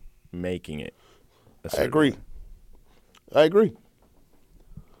actually making it a I certain agree. way? I agree.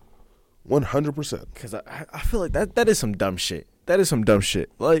 100%. Because I feel like that is some dumb shit. That is some dumb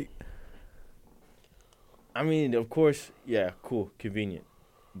shit. Like, I mean, of course, yeah, cool, convenient.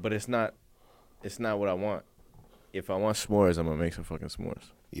 But it's not what I want. If I want s'mores, I'm going to make some fucking s'mores.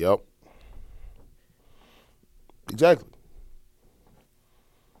 Yep. Exactly.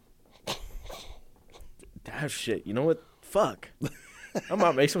 That shit. You know what? Fuck. I'm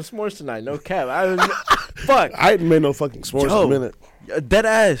about to make some s'mores tonight. No cap. Fuck. I hadn't made no fucking s'mores in a minute. Dead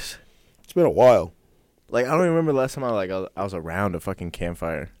ass. It's been a while. Like, I don't even remember the last time I was around a fucking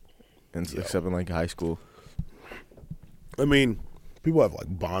campfire. Except in, like, high school. I mean, people have like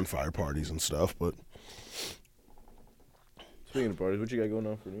bonfire parties and stuff, but Speaking of parties, what you got going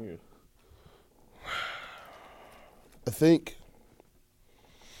on for New Year's? I think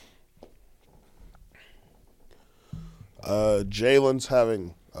Jalen's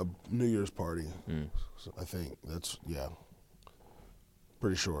having a New Year's party. So I think that's, yeah,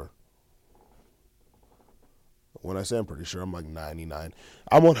 pretty sure. When I say I'm pretty sure, I'm like 99.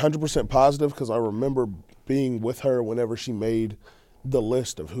 I'm 100% positive because I remember being with her whenever she made the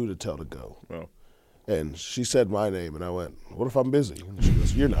list of who to tell to go. Oh. And she said my name, and I went, what if I'm busy? And she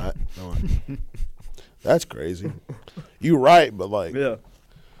goes, you're not. I went, that's crazy. You right, but like, Yeah.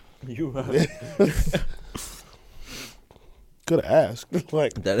 You could have asked.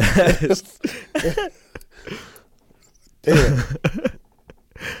 Like, Dead ass. damn.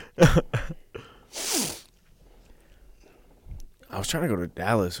 I was trying to go to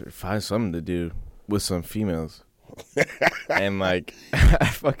Dallas or find something to do with some females. And like,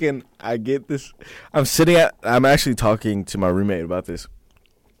 I get this. I'm actually talking to my roommate about this.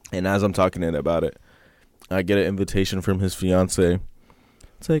 And as I'm talking to him about it, I get an invitation from his fiance.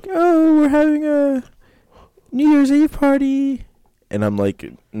 It's like, oh, we're having a New Year's Eve party. And I'm like,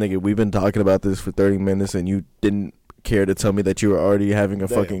 nigga, we've been talking about this for 30 minutes and you didn't care to tell me that you were already having a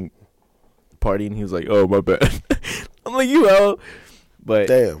fucking party. And he was like, oh, my bad. I'm like, you know. But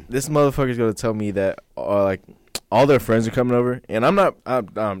Damn. this motherfucker's going to tell me that like all their friends are coming over. And I'm not,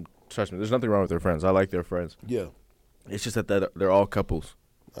 trust me, there's nothing wrong with their friends. I like their friends. Yeah, It's just that they're all couples.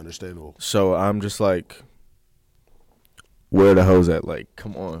 understandable. So I'm just like, where the hoes at? Like,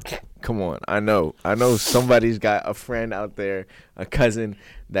 come on. I know somebody's got a friend out there, a cousin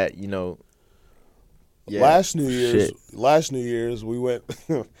that, you know. Yeah, Last New Year's, we went,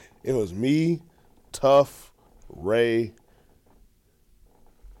 it was me, Tough, Ray,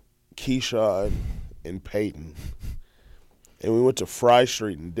 Keyshawn, and Peyton. And we went to Fry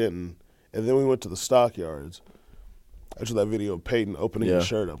Street in Denton, and then we went to the Stockyards. That's what that video of Peyton opening his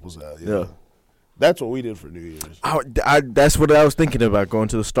shirt up was at. Yeah. That's what we did for New Year's. That's what I was thinking about, going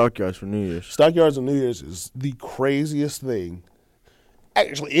to the Stockyards for New Year's. Stockyards on New Year's is the craziest thing.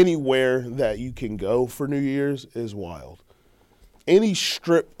 Actually, anywhere that you can go for New Year's is wild. Any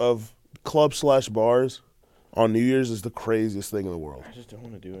strip of club/bars on New Year's is the craziest thing in the world. I just don't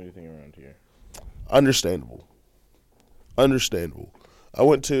want to do anything around here. Understandable. I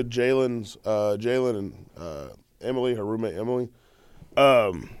went to Jalen and Emily, her roommate Emily,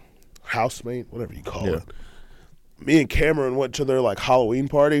 housemate, whatever you call it. Me and Cameron went to their like Halloween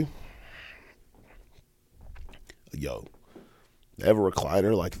party. Yo, they have a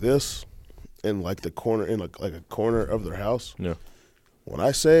recliner like this in like the corner, in like a corner of their house. Yeah. When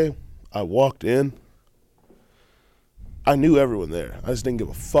I say I walked in, I knew everyone there. I just didn't give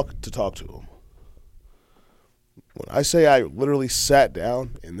a fuck to talk to them. When I say I literally sat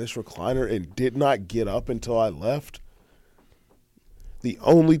down in this recliner and did not get up until I left, the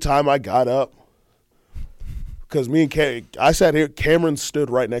only time I got up, because I sat here, Cameron stood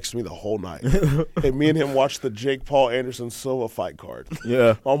right next to me the whole night. And me and him watched the Jake Paul Anderson Silva fight card.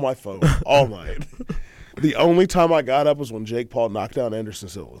 Yeah. On my phone all night. The only time I got up was when Jake Paul knocked down Anderson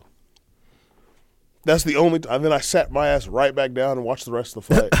Silva. That's the only time. And then I sat my ass right back down and watched the rest of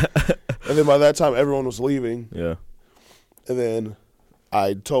the fight. And then by that time, everyone was leaving. Yeah. And then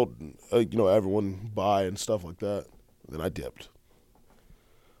I told, everyone bye and stuff like that. And then I dipped.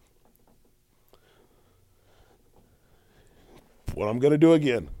 What I'm going to do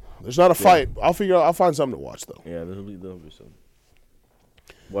again. There's not a fight. I'll find something to watch, though. Yeah, there'll be something.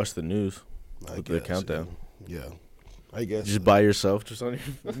 Watch the news. Put the countdown. Yeah. I guess. Just by yourself, just on your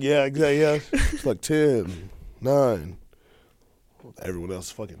Yeah, exactly. Yeah. It's like 10, 9. Everyone else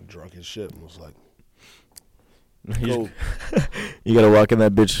fucking drunk as shit and was like, you gotta walk in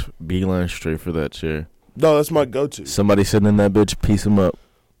that bitch beeline straight for that chair. No, that's my go-to. Somebody sitting in that bitch, piece him up.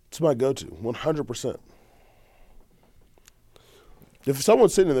 It's my go-to, 100%. If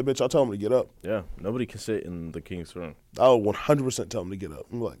someone's sitting in the bitch, I'll tell them to get up. Yeah, nobody can sit in the king's throne. I'll 100% tell them to get up.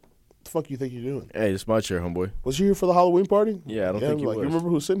 I'm like, what the fuck you think you're doing? Hey, it's my chair, homeboy. Was you here for the Halloween party? Yeah, I don't think you was. You remember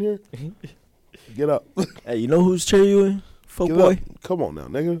who's sitting here? Get up. Hey, you know whose chair you in? Fuck Get boy. Up. Come on now,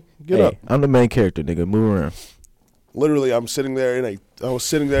 nigga. Get up. I'm the main character, nigga. Move around. Literally, I was sitting there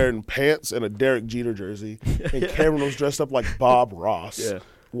in pants and a Derek Jeter jersey, and Cameron was dressed up like Bob Ross,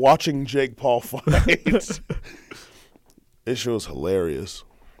 watching Jake Paul fight. This shit was hilarious.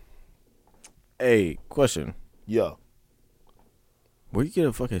 Hey, question. Yeah. Where you get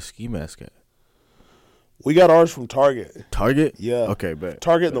a fucking ski mask at? We got ours from Target. Target? Yeah. Okay, bet.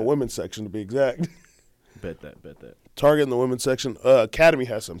 Target in the women's section, to be exact. Bet that. Target in the women's section. Academy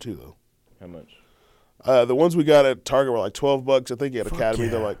has some, too, though. How much? The ones we got at Target were like $12. I think at Academy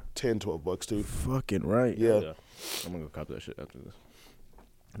they're like $10-12, too. Fucking right. Yeah. I'm gonna go cop that shit after this.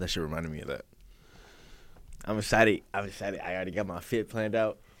 That shit reminded me of that. I'm excited. I already got my fit planned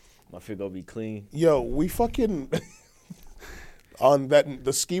out. My fit gonna be clean. Yo, we fucking on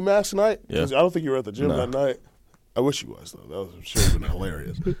the ski mask night. Yeah. I don't think you were at the gym that night. I wish you was though. That should have been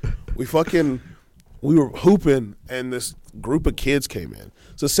hilarious. We were hooping, and this group of kids came in.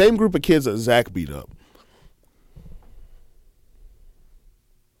 It's the same group of kids that Zach beat up.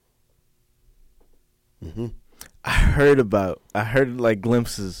 Mm-hmm. I heard like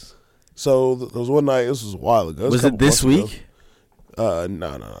glimpses. So there was one night. This was a while ago. Was it this week? No.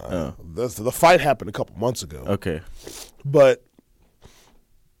 Oh. The fight happened a couple months ago. Okay. But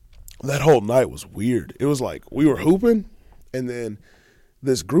that whole night was weird. It was like we were hooping, and then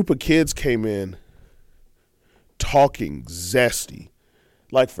this group of kids came in talking zesty,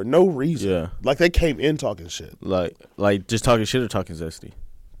 like for no reason. Yeah. Like they came in talking shit. Like just talking shit or talking zesty?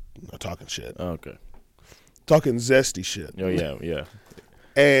 Not talking shit. Oh, okay. Talking zesty shit. Oh, yeah.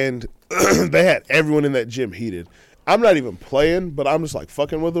 And they had everyone in that gym heated. I'm not even playing, but I'm just like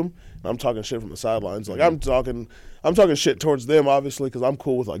fucking with them. And I'm talking shit from the sidelines. Like I'm talking shit towards them, obviously, because I'm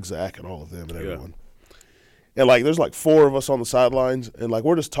cool with like Zach and all of them and everyone. And like there's like 4 of us on the sidelines, and like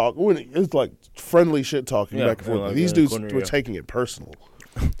we're just talking. It's like friendly shit talking back and forth. Like these dudes were taking it personal.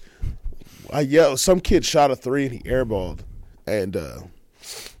 Some kid shot a 3 and he airballed, and I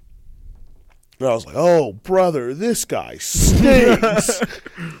was like, "Oh, brother, this guy stinks."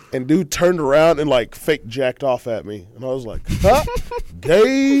 And dude turned around and like fake jacked off at me, and I was like, "Huh,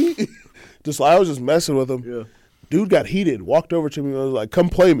 gay?" I was just messing with him. Yeah. Dude got heated, walked over to me, and was like, "Come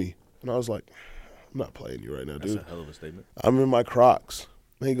play me," and I was like, "I'm not playing you right now, dude. That's a hell of a statement. I'm in my Crocs."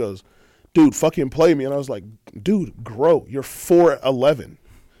 And he goes, "Dude, fucking play me," and I was like, "Dude, grow. You're 4'11".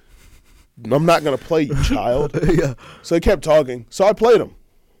 I'm not gonna play you, child. Yeah. So he kept talking. So I played him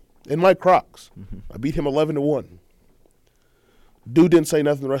in my Crocs. I beat him 11-1. Dude didn't say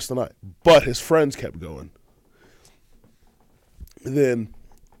nothing the rest of the night, but his friends kept going. And then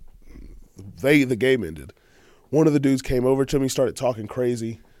the game ended. One of the dudes came over to me, started talking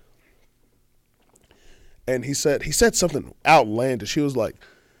crazy, and he said something outlandish. He was like,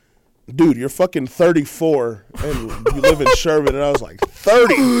 dude, you're fucking 34 and you live in Sherman. And I was like,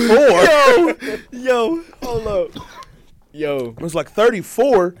 34? Yo, hold up. Yo. I was like,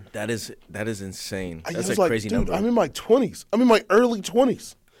 34? That is insane. That's a crazy dude, number. I'm in my 20s. I'm in my early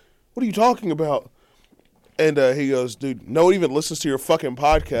 20s. What are you talking about? And he goes, dude, no one even listens to your fucking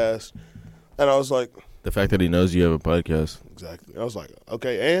podcast. And I was like, the fact that he knows you have a podcast. exactly. I was like,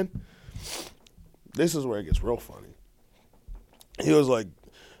 okay, and this is where it gets real funny. He was like,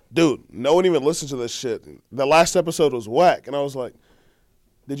 dude, no one even listens to this shit. The last episode was whack. And I was like,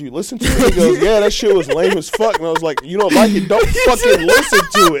 did you listen to it? He goes, yeah, that shit was lame as fuck. And I was like, you don't like it, don't fucking listen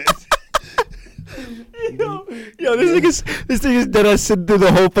to it. Yo, this thing is that I said through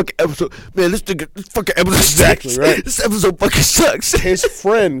the whole fucking episode. Man, this fucking episode Exactly, sucks. right. This episode fucking sucks. His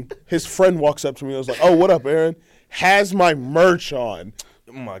friend walks up to me and was like, oh, what up, Aaron? Has my merch on.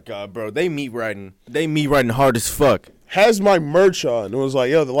 Oh my god, bro. They meat riding hard as fuck. Has my merch on. And was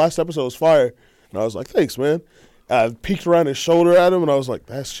like, yo, the last episode was fire. And I was like, thanks, man. I peeked around his shoulder at him and I was like,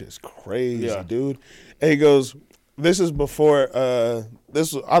 that shit's crazy, dude. And he goes, this is before, I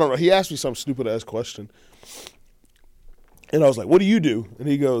don't know. He asked me some stupid ass question. And I was like, what do you do? And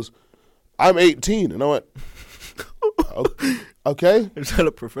he goes, I'm 18. And I went, okay. Is that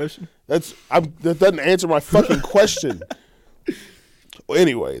a profession? That doesn't answer my fucking question. Well,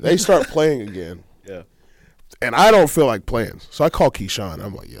 anyway, they start playing again. Yeah. And I don't feel like playing. So I call Keyshawn.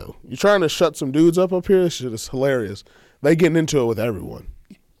 I'm like, yo, you trying to shut some dudes up here? This shit is hilarious. They getting into it with everyone.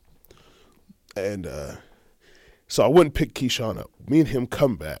 And so I wouldn't pick Keyshawn up. Me and him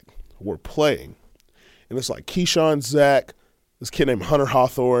come back. We're playing. And it's like Keyshawn, Zach, this kid named Hunter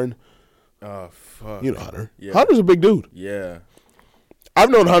Hawthorne. Oh, fuck. You know Hunter. Yeah. Hunter's a big dude. Yeah. I've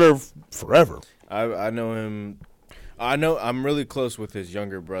known Hunter forever. I know him. I'm really close with his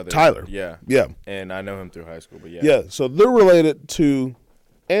younger brother. Tyler. Yeah. Yeah. And I know him through high school, but yeah. Yeah, so they're related to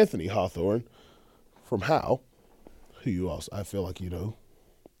Anthony Hawthorne from Howe, who you also, I feel like you know.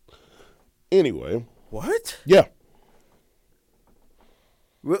 Anyway. What? Yeah.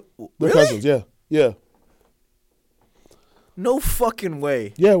 Really? They're cousins, yeah. Yeah. No fucking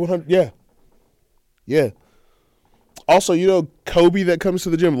way. Yeah, 100, yeah. Yeah. Also, you know Kobe that comes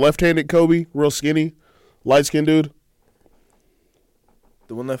to the gym, left-handed Kobe, real skinny, light-skinned dude?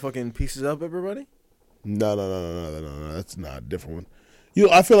 The one that fucking pieces up everybody? No, that's not a different one.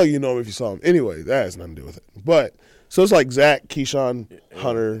 I feel like you know him if you saw him. Anyway, that has nothing to do with it. But, so it's like Zach, Keyshawn,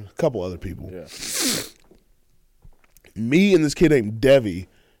 Hunter, a couple other people. Yeah. Me and this kid named Devi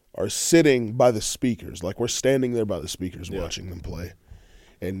are sitting by the speakers. Like, we're standing there by the speakers watching them play.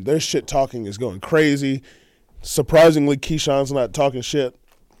 And their shit talking is going crazy. Surprisingly, Keyshawn's not talking shit.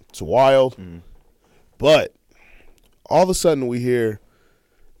 It's wild. Mm-hmm. But all of a sudden we hear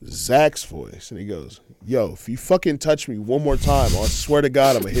Zach's voice. And he goes, yo, if you fucking touch me one more time, I swear to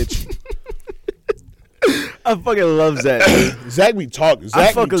God I'm going to hit you. I fucking love Zach, dude. Zach be talking.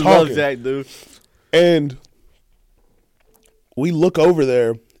 I fucking love Zach, dude. And we look over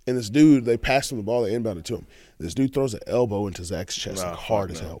there, and this dude, they passed him the ball, they inbounded to him. This dude throws an elbow into Zach's chest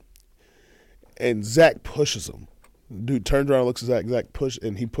hard as hell. And Zach pushes him. Dude turns around and looks at Zach.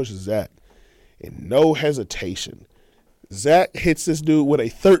 And he pushes Zach. And no hesitation. Zach hits this dude with a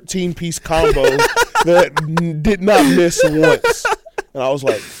 13-piece combo that did not miss once. And I was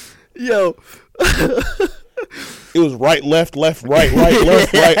like, yo. It was right, left, left, right,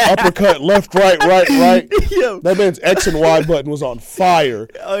 left, right, uppercut, left, right. Yo. That man's X and Y button was on fire.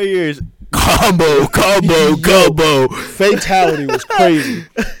 Oh, here's combo. Fatality was crazy.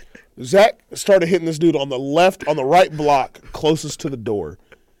 Zach started hitting this dude on the right block closest to the door.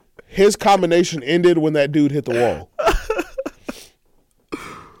 His combination ended when that dude hit the wall.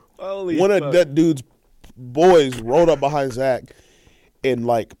 One of that dude's boys rolled up behind Zach and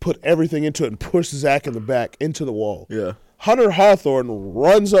like put everything into it and pushed Zach in the back into the wall. Yeah. Hunter Hawthorne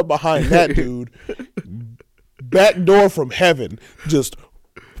runs up behind that dude, back door from heaven, just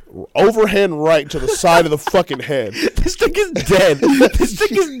overhand right to the side of the fucking head. This thing is dead. This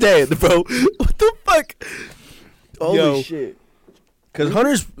thing is dead, bro. What the fuck? Holy shit. Because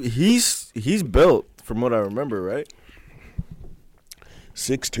Hunter's, he's built, from what I remember, right?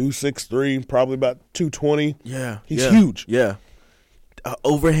 6'2", 6'3", probably about 220. Yeah. He's huge. Yeah.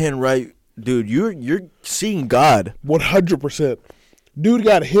 Overhand right. Dude, you're seeing God. 100%. Dude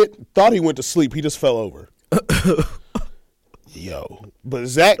got hit, thought he went to sleep. He just fell over. Yo. But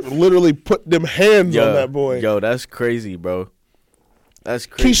Zach literally put them hands on that boy. Yo, that's crazy, bro. That's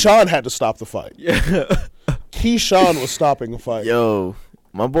crazy. Keyshawn had to stop the fight. Yeah. Keyshawn was stopping the fight. Yo,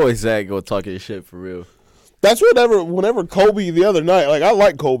 my boy Zach go talking shit for real. That's whenever Colby the other night, like, I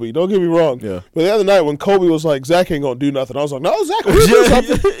like Colby, don't get me wrong. Yeah. But the other night when Colby was like, Zach ain't going to do nothing, I was like, no, Zach will do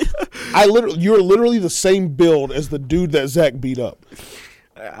something. You're literally the same build as the dude that Zach beat up.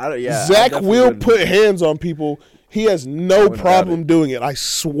 Zach will put hands on people. He has no problem doing it. I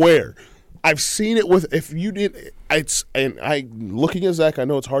swear. I've seen it with, if you did, looking at Zach, I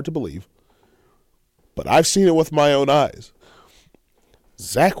know it's hard to believe, but I've seen it with my own eyes.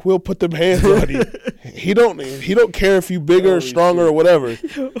 Zach will put them hands on you. He don't care if you bigger or stronger or whatever.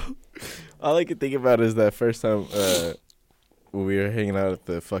 All I can think about is that first time when we were hanging out at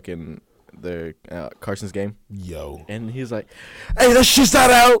the Carson's game. Yo. And he's like, hey, that shit's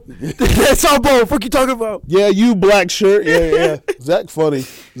not out. That's all bull. Fuck you talking about? Yeah, you black shirt. Yeah. Zach funny.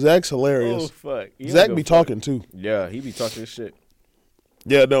 Zach's hilarious. Oh, fuck. Zach be talking, too. Yeah, he be talking shit.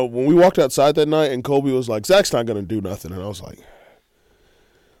 Yeah, no, when we walked outside that night and Colby was like, Zach's not going to do nothing. And I was like,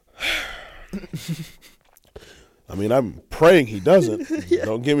 I mean, I'm praying he doesn't. Yeah.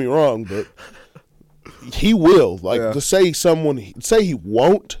 Don't get me wrong, but he will. Like, to say he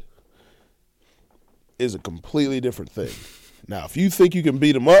won't is a completely different thing. Now, if you think you can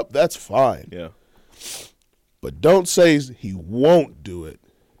beat him up, that's fine. Yeah. But don't say he won't do it,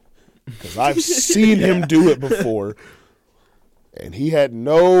 because I've seen him do it before, and he had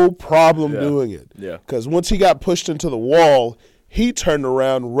no problem doing it. Yeah. Because once he got pushed into the wall, he turned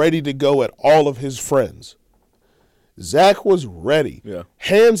around ready to go at all of his friends. Zach was ready. Yeah.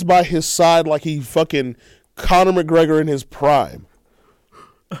 Hands by his side like he fucking Conor McGregor in his prime.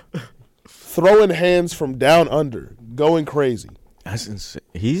 Throwing hands from down under. Going crazy. That's insane.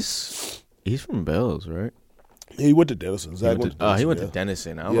 He's from Bells, right? He went to Denison. Zach went to Denison. He went to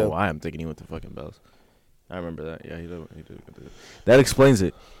Denison. I don't know why I'm thinking he went to fucking Bells. I remember that. Yeah, he did. That explains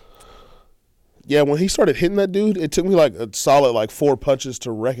it. Yeah, when he started hitting that dude, it took me like a solid 4 punches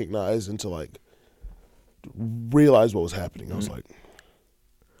to recognize and to realize what was happening. I was like,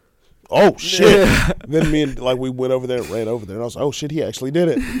 oh shit. Yeah. Then me and we went over there and ran over there, and I was like, oh shit, he actually did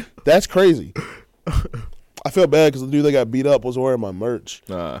it. That's crazy. I felt bad because the dude that got beat up was wearing my merch.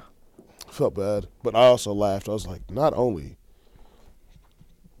 I felt bad, but I also laughed. I was like, not only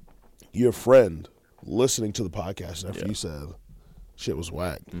your friend listening to the podcast after you said shit was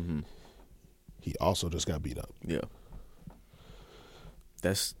whack, he also just got beat up. Yeah.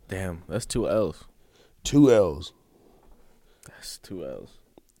 That's 2 L's. 2 L's. That's 2 L's.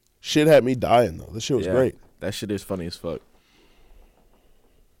 Shit had me dying, though. This shit was great. That shit is funny as fuck.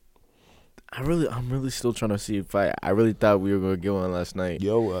 I'm really still trying to see a fight. I really thought we were going to get one last night.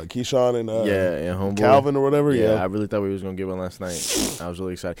 Yo, Keyshawn and Homeboy. Calvin or whatever. Yeah, I really thought we was going to get one last night. I was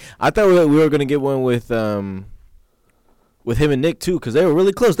really excited. I thought we were going to get one with him and Nick, too, because they were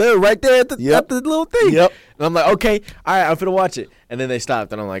really close. They were right there at the little thing. Yep. And I'm like, okay, all right, I'm finna watch it. And then they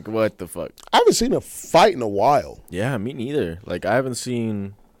stopped, and I'm like, what the fuck? I haven't seen a fight in a while. Yeah, me neither. I haven't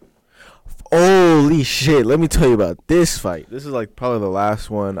seen... Holy shit, let me tell you about this fight. This is probably the last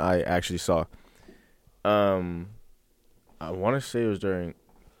one I actually saw. I want to say it was during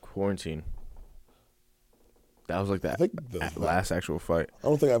quarantine. That was that. I think the last actual fight. I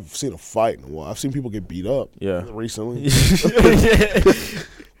don't think I've seen a fight in a while. I've seen people get beat up. Yeah. Recently.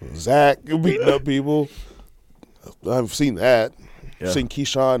 Zach beating up people. I've seen that. Yeah. I've seen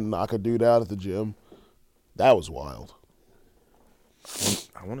Keyshawn knock a dude out at the gym. That was wild.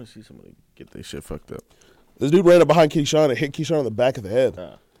 I want to see somebody get this shit fucked up. This dude ran up behind Keyshawn and hit Keyshawn on the back of the head.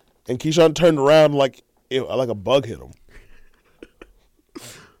 And Keyshawn turned around like a bug hit him.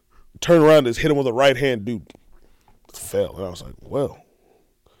 Turned around and just hit him with a right hand. Dude fell. And I was like, well.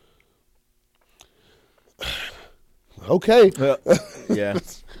 Okay. Yeah.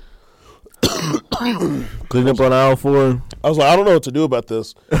 Clean up on aisle 4. I was like, I don't know what to do about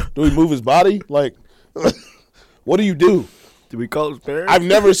this. Do we move his body? What do you do? Do we call his parents? I've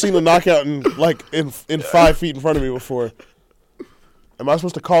never seen a knockout in 5 feet in front of me before. Am I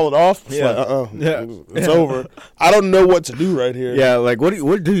supposed to call it off? It's it's over. I don't know what to do right here. Yeah,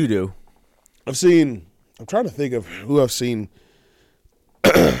 what do you do? I'm trying to think of who I've seen.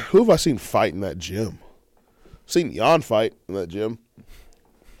 Who have I seen fight in that gym? I've seen Jan fight in that gym.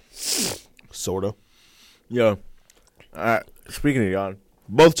 Sorta. Yeah. Speaking of Jan.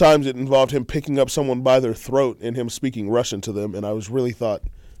 Both times it involved him picking up someone by their throat and him speaking Russian to them, and I was really thought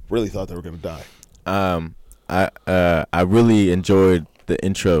they were going to die. I really enjoyed the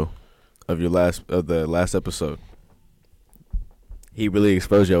intro of the last episode. He really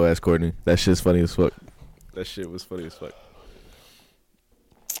exposed your ass, Courtney. That shit's funny as fuck. That shit was funny as fuck.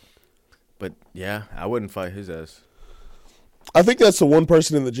 But yeah, I wouldn't fight his ass. I think that's the one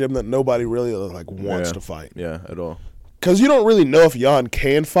person in the gym that nobody really wants to fight. Yeah, at all. Because you don't really know if Jan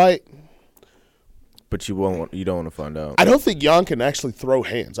can fight. But you don't want to find out. I don't think Jan can actually throw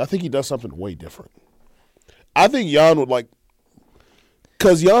hands. I think he does something way different. I think Jan would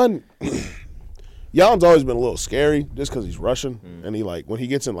because Jan's always been a little scary just because he's Russian, and he when he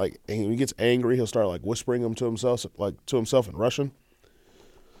gets when he gets angry, he'll start whispering them to himself in Russian.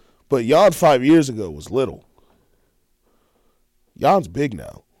 But Jan 5 years ago was little. Jan's big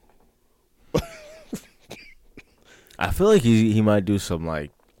now. I feel like he might do some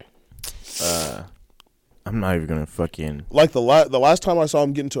I'm not even gonna fucking the last time I saw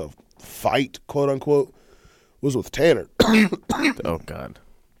him get into a fight, quote unquote, was with Tanner. Oh God.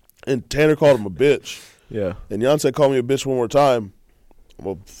 And Tanner called him a bitch. Yeah. And Jan said, "Call me a bitch one more time, I'm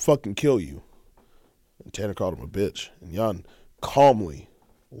gonna fucking kill you." And Tanner called him a bitch. And Jan calmly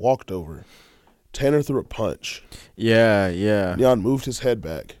walked over. Tanner threw a punch. Yeah. Jan moved his head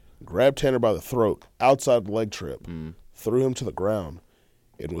back, grabbed Tanner by the throat, outside leg trip, threw him to the ground,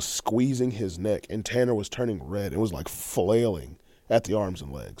 and was squeezing his neck. And Tanner was turning red and was flailing at the arms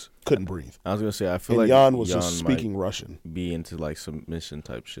and legs. Couldn't breathe. I was gonna say I feel and like Jan was just speaking Russian. Be into submission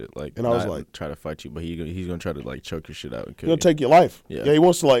type shit. And I was try to fight you, but he's gonna try to choke your shit out and kill he'll take your life. Yeah, he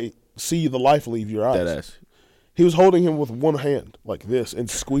wants to see the life leave your eyes. Deadass. He was holding him with one hand like this and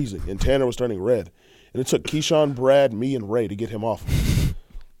squeezing, and Tanner was turning red. And it took Keyshawn, Brad, me, and Ray to get him off.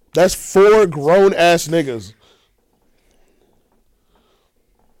 That's 4 grown ass niggas.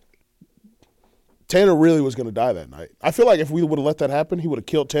 Tanner really was going to die that night. I feel like if we would have let that happen, he would have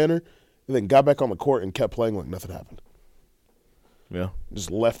killed Tanner and then got back on the court and kept playing like nothing happened. Yeah. Just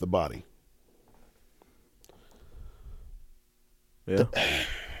left the body. Yeah.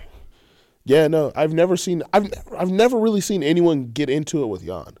 Yeah, no, I've never really seen anyone get into it with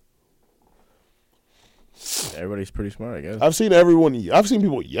Jan. Everybody's pretty smart, I guess. I've seen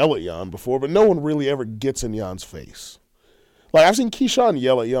people yell at Jan before, but no one really ever gets in Jan's face. I've seen Keyshawn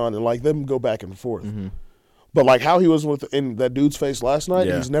yell at Jan and them go back and forth. Mm-hmm. But how he was in that dude's face last night,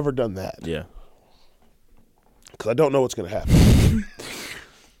 he's never done that. Yeah. Because I don't know what's going to happen.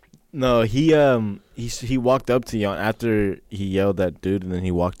 No, he walked up to Jan after he yelled at dude, and then he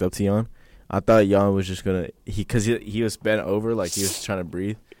walked up to Jan. I thought Jan was just gonna because he was bent over he was trying to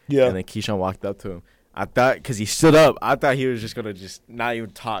breathe. Yeah. And then Keyshawn walked up to him. I thought because he stood up, I thought he was just gonna not even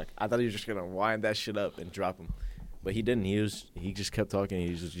talk. I thought he was just gonna wind that shit up and drop him. But he didn't. He just kept talking.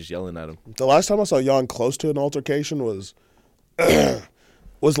 He was just yelling at him. The last time I saw Jan close to an altercation was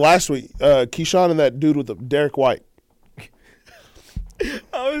last week. Keyshawn and that dude with the Derek White. I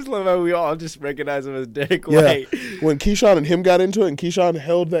always love how we all just recognize him as Derek White. When Keyshawn and him got into it, and Keyshawn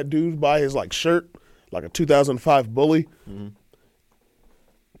held that dude by his shirt, like a 2005 bully. Mm-hmm.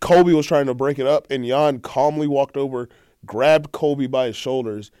 Colby was trying to break it up, and Jan calmly walked over, grabbed Colby by his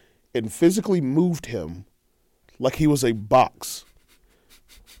shoulders, and physically moved him like he was a box.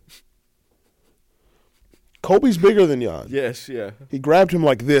 Colby's bigger than Jan. Yes, yeah. He grabbed him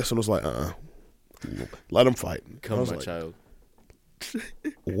like this and was like, let him fight. Come, my child.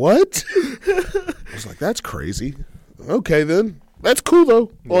 What? I was like, that's crazy. Okay, then. That's cool,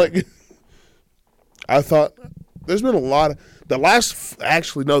 though. Yeah. I thought there's been a lot of the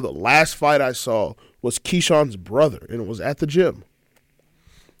last fight I saw was Keyshawn's brother, and it was at the gym.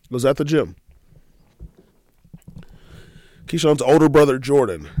 Keyshawn's older brother,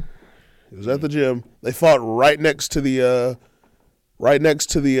 Jordan. He was at the gym. They fought right next to the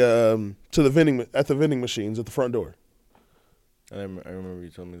vending machines at the front door. I remember you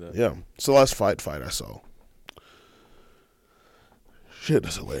told me that. Yeah, it's the last fight I saw. Shit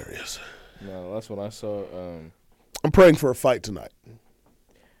is hilarious. No, the last one I saw. I'm praying for a fight tonight.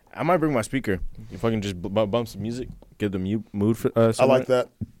 I might bring my speaker. If I can just bump some music, get the mood for. I like that.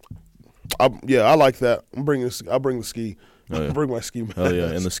 I like that. I'll bring the ski. Oh, yeah. Bring my ski mask. Oh yeah,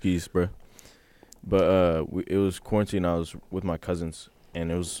 and the skis, bro. But it was quarantine. I was with my cousins, and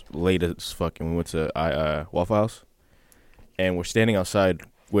it was late as fuck. And we went to Waffle House, and we're standing outside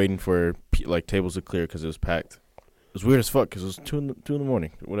waiting for tables to clear because it was packed. It was weird as fuck because it was 2 in the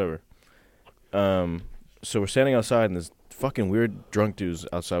morning, whatever. So we're standing outside, and this fucking weird drunk dude's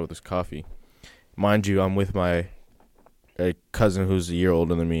outside with his coffee. Mind you, I'm with my cousin who's a year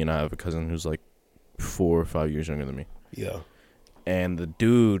older than me, and I have a cousin who's 4 or 5 years younger than me. Yeah. And the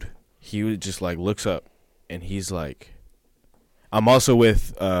dude, he would just looks up, and he's like, I'm also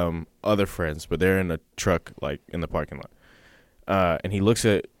with other friends, but they're in a truck in the parking lot. And he looks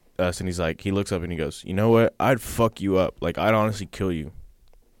at us, and he looks up and he goes, you know what? I'd fuck you up. I'd honestly kill you.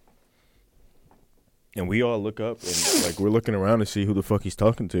 And we all look up, and we're looking around to see who the fuck he's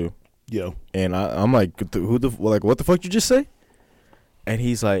talking to. Yeah. And I'm like, what the fuck you just say? And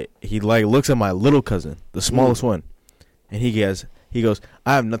he looks at my little cousin, the smallest one, and he goes,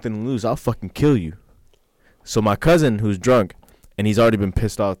 I have nothing to lose. I'll fucking kill you. So my cousin, who's drunk, and he's already been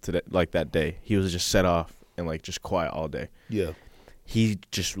pissed off to that day. He was just set off and like just quiet all day. Yeah. He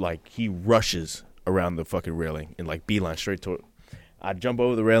just like he rushes around the fucking railing and like beeline straight to it. I jump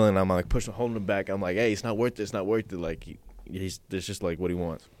over the railing and I'm like holding him back. I'm like, hey, it's not worth it. It's not worth it. Like he's just like what he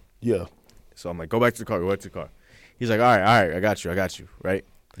wants. Yeah. So I'm like, go back to the car. Go back to the car. He's like, all right, I got you. Right.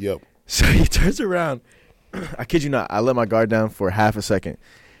 Yep. So he turns around. I kid you not. I let my guard down for half a second.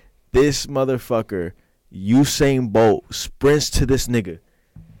 This motherfucker, Usain Bolt, sprints to this nigga.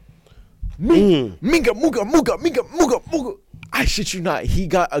 Minga, muga. I shit you not. He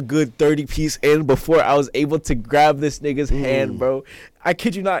got a good 30-piece in before I was able to grab this nigga's hand, bro. I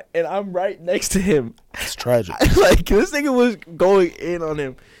kid you not. And I'm right next to him. It's tragic. Like, this nigga was going in on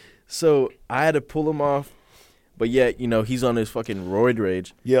him. So I had to pull him off. But yet, you know, he's on his fucking roid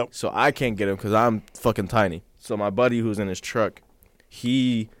rage. Yep. So I can't get him because I'm fucking tiny. So my buddy who's in his truck,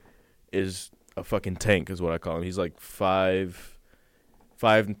 he is a fucking tank is what I call him. He's like 5'9",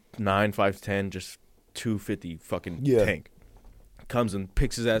 5'10", just 250 fucking tank. Comes and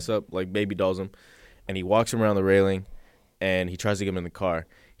picks his ass up, like baby dolls him, and he walks him around the railing, and he tries to get him in the car.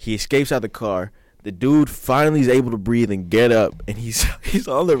 He escapes out the car. The dude finally is able to breathe and get up, and he's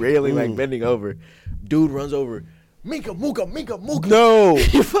on the railing, like bending over. Dude runs over. Minka, mooka. No.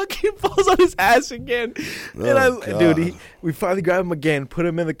 He fucking falls on his ass again. Oh, and we finally grab him again, put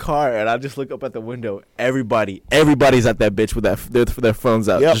him in the car, and I just look up at the window. Everybody's at that bitch with their phones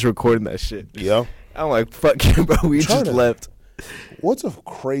out, just recording that shit. Yeah. I'm like, fuck you, bro. We just left. What's a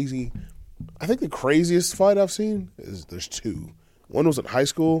crazy? I think the craziest fight I've seen is there's two. One was in high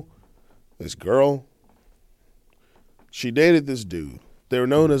school. This girl, she dated this dude. They were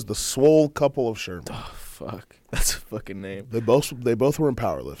known as the swole couple of Sherman. Oh, fuck. That's a fucking name. They both were in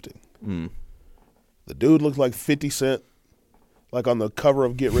powerlifting. The dude looked like 50 Cent, like on the cover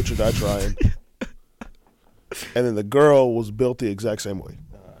of Get Rich or Die Trying. And then the girl was built the exact same way.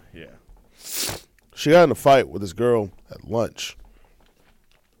 Yeah. She got in a fight with this girl at lunch.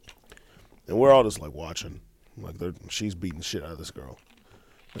 And we're all just like watching. Like she's beating the shit out of this girl.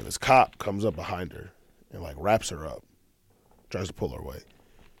 And this cop comes up behind her and like wraps her up. Tries to pull her away.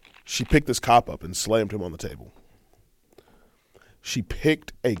 She picked this cop up and slammed him on the table. She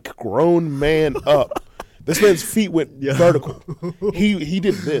picked a grown man up. This man's feet went vertical. He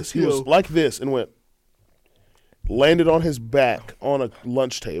did this. He was like this and landed on his back on a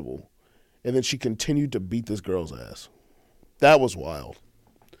lunch table. And then she continued to beat this girl's ass. That was wild.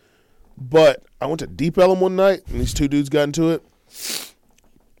 But I went to Deep Ellum one night, and these two dudes got into it.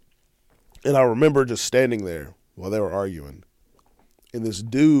 And I remember just standing there while they were arguing. And this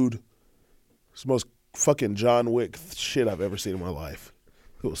dude, it's the most fucking John Wick shit I've ever seen in my life.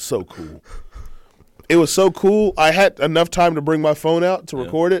 It was so cool. It was so cool. I had enough time to bring my phone out to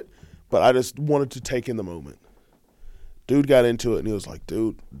record it, but I just wanted to take in the moment. Dude got into it, and he was like,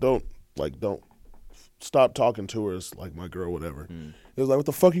 dude, don't stop talking to her as like my girl, whatever. He was like, what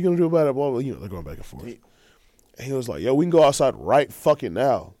the fuck are you going to do about it? Well, you know, they're going back and forth. And he was like, yo, we can go outside right fucking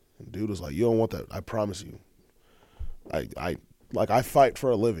now. And dude was like, you don't want that. I promise you. I fight for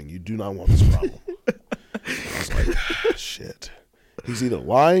a living. You do not want this problem. I was like, shit. He's either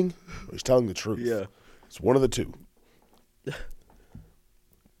lying or he's telling the truth. Yeah. It's one of the two.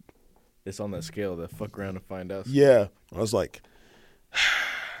 It's on that scale, that fuck around and find out. Yeah. I was like,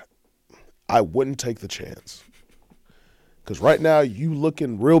 I wouldn't take the chance. Because right now, you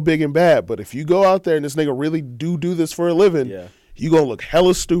looking real big and bad. But if you go out there and this nigga really do this for a living, you going to look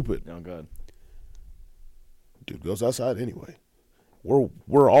hella stupid. Oh, God. Dude goes outside anyway.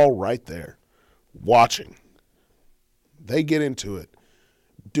 We're all right there watching. They get into it.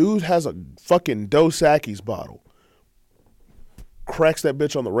 Dude has a fucking Dos Equis bottle. Cracks that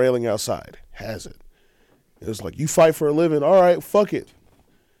bitch on the railing outside. Has it. It was like, you fight for a living. All right, fuck it.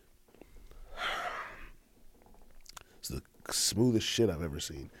 It's the smoothest shit I've ever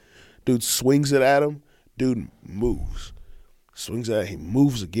seen. Dude swings it at him. Dude moves. Swings it at him. He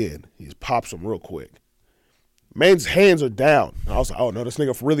moves again. He just pops him real quick. Man's hands are down. And I was like, oh, no, this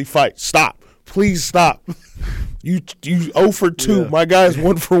nigga really fight. Stop. Please stop. You 0 for 2. Yeah. My guy's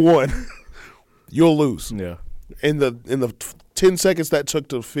 1 for 1. You'll lose. Yeah. In the 10 seconds that took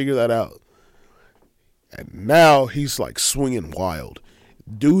to figure that out. And now he's like swinging wild.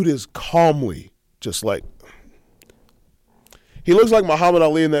 Dude is calmly just like, he looks like Muhammad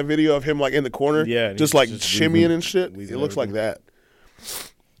Ali in that video of him like in the corner. Yeah. Just like just shimmying and shit. It looks like that.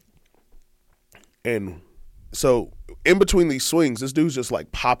 And so in between these swings, this dude's just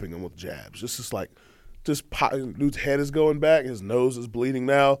like popping him with jabs. Dude's head is going back. His nose is bleeding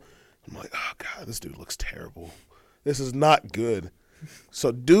now. I'm like, oh, God, this dude looks terrible. This is not good.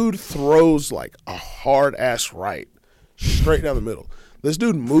 So dude throws like a hard ass right straight down the middle. This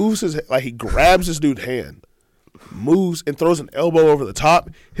dude moves he grabs this dude's hand, moves and throws an elbow over the top,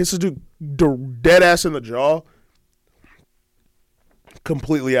 hits this dude dead ass in the jaw,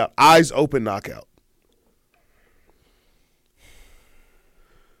 completely out, eyes open, knockout.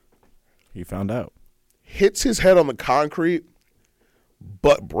 He found out. Hits his head on the concrete,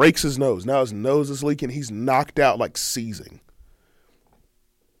 but breaks his nose. Now his nose is leaking. He's knocked out, like seizing.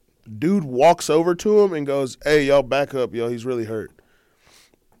 Dude walks over to him and goes, "Hey, y'all back up, yo. He's really hurt."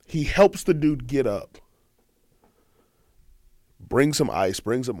 He helps the dude get up. Brings some ice,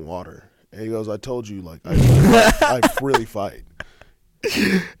 brings some water. And he goes, "I told you, like, I really fight."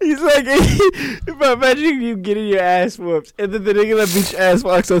 He's like, imagine you getting your ass whooped, and then the nigga that beat your ass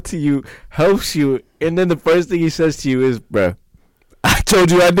walks up to you, helps you, and then the first thing he says to you is, "Bruh, I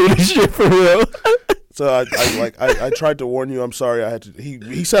told you I do this shit for real." So I tried to warn you. I'm sorry I had to.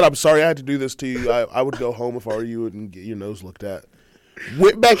 He said, "I'm sorry I had to do this to you. I would go home if I were you and get your nose looked at."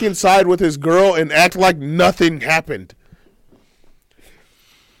 Went back inside with his girl and act like nothing happened.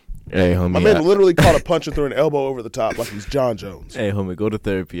 Hey, homie. My man literally caught a punch and threw an elbow over the top like he's John Jones. Hey, homie, go to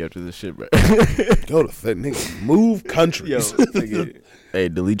therapy after this shit, bro. Go to nigga. Move countries. Yo, hey,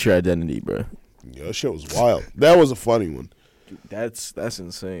 delete your identity, bro. Yo, that shit was wild. That was a funny one. Dude, that's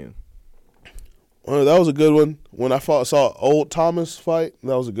insane. Well, that was a good one. When I saw old Thomas fight,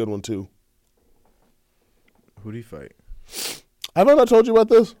 that was a good one too. Who'd he fight? Haven't I told you about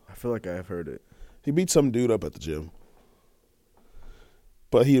this? I feel like I've heard it. He beat some dude up at the gym.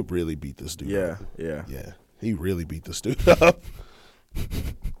 But he really beat this dude up. Yeah. Yeah, he really beat this dude up.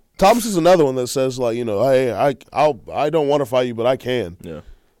 Thomas is another one that says, like, you know, hey, I don't want to fight you, but I can. Yeah.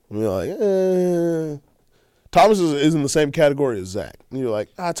 I mean, like, Thomas is in the same category as Zach. And you're like,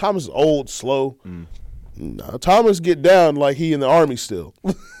 Thomas is old, slow. No, Thomas get down like he in the Army still.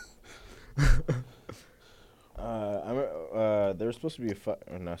 There was supposed to be a fight,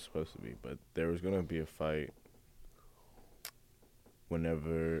 or not supposed to be, but there was going to be a fight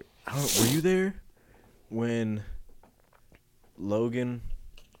whenever, were you there when Logan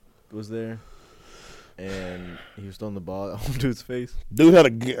was there and he was throwing the ball at dude's face? Dude had a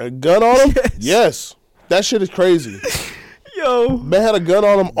gun on him? Yes. That shit is crazy. Yo. Man had a gun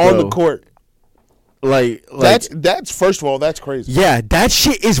on him on the court. Like that's first of all, that's crazy. Yeah, that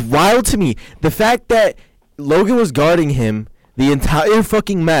shit is wild to me. The fact that Logan was guarding him the entire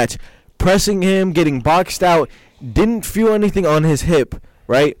fucking match, pressing him, getting boxed out, didn't feel anything on his hip,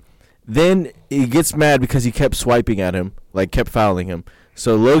 right? Then he gets mad because he kept swiping at him, like kept fouling him.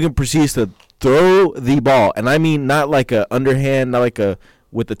 So Logan proceeds to throw the ball, and I mean not like a underhand, not like a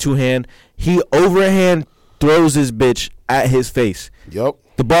with the two hand. He overhand throws his bitch at his face. Yep.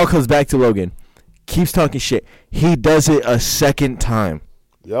 The ball comes back to Logan. Keeps talking shit. He does it a second time.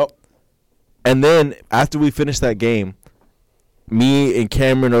 Yep. And then after we finish that game, me and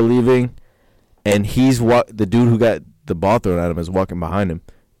Cameron are leaving, and the dude who got the ball thrown at him is walking behind him.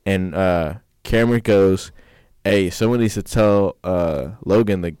 And Cameron goes, "Hey, someone needs to tell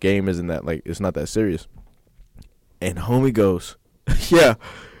Logan the game isn't that, like, it's not that serious." And homie goes, "Yeah."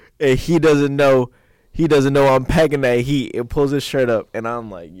 And he doesn't know I'm packing that heat, and pulls his shirt up, and I'm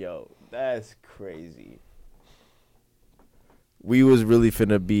like, yo, that's crazy. We was really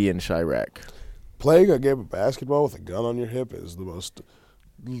finna be in Chirac. Playing a game of basketball with a gun on your hip is the most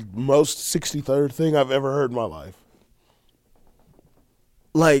 63rd thing I've ever heard in my life.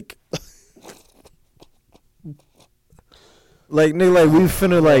 Like nigga, like we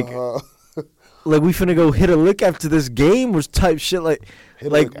finna like we finna go hit a lick after this game or type shit, like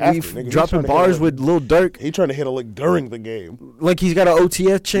we dropping bars with Lil Durk. He trying to hit a lick during the game. Like he's got an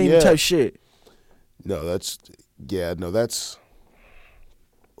OTF chain type shit. No, that's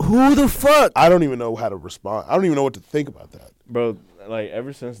who the fuck? I don't even know how to respond. I don't even know what to think about that. Bro, like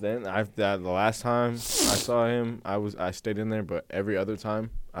ever since then, the last time I saw him, I stayed in there, but every other time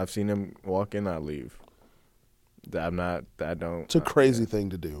I've seen him walk in, I leave. It's a crazy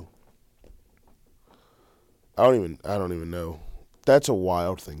thing to do. I don't even know. That's a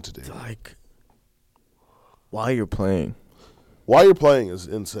wild thing to do. Like, while you're playing. While you're playing is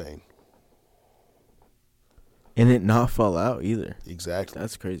insane. And it not fall out either. Exactly.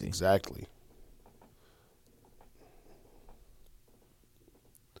 That's crazy. Exactly.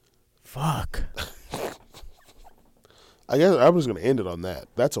 Fuck. I guess I was going to end it on that.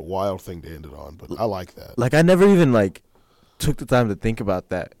 That's a wild thing to end it on, but I like that. Like, I never even, like, took the time to think about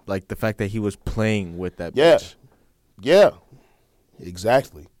that. Like, the fact that he was playing with that bitch. Yeah.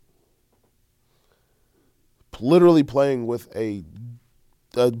 Exactly. Literally playing with a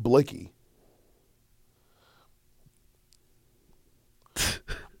blicky.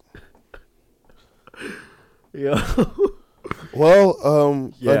 Yeah.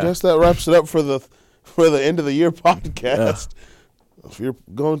 Well, Yeah. I guess that wraps it up for the end of the year podcast. If you're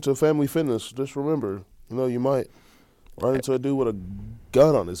going to Family Fitness, just remember, you might run into a dude with a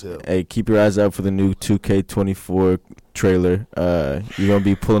gun on his hip. Hey, keep your eyes out for the new 2K24 trailer. You're gonna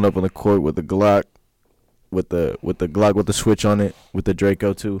be pulling up on the court with the Glock, with the Glock with the switch on it, with the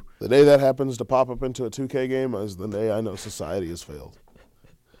Draco too. The day that happens to pop up into a 2K game is the day I know society has failed.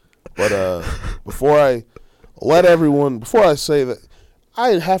 But before I say that,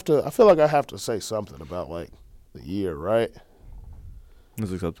 I feel like I have to say something about like the year, right?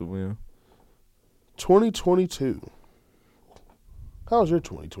 That's acceptable, yeah. 2022. How was your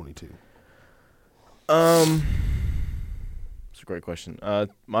 2022? It's a great question.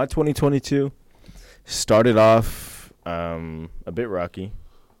 My 2022 started off a bit rocky.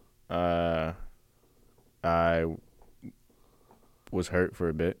 I was hurt for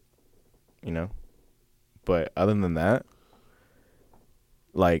a bit, but other than that,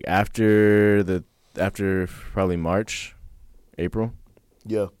 like after probably March, April,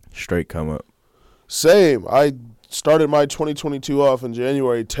 Yeah. straight come up. Same. I started my 2022 off in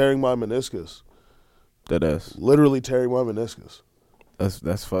January tearing my meniscus. That's Literally tearing my meniscus.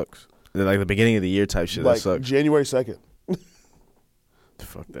 fucks. Like the beginning of the year type shit. Like That sucks. January 2nd.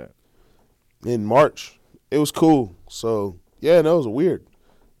 Fuck that. In March. It was cool. So, yeah, no, it was a weird,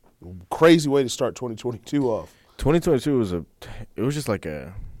 crazy way to start 2022 off. 2022 was just like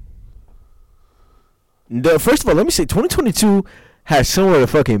a. First of all, let me say 2022 has somewhere to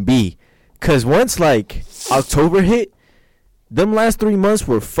fucking be, cause once like October hit, them last 3 months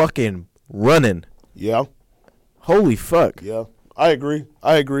were fucking running. Yeah. Holy fuck. Yeah. I agree.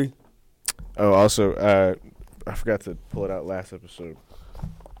 Oh, also, I forgot to pull it out last episode.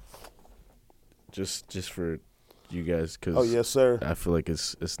 Just for you guys, cause Oh, yes, sir. I feel like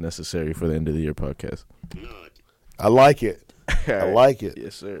it's necessary for the end of the year podcast. I like it. I like it.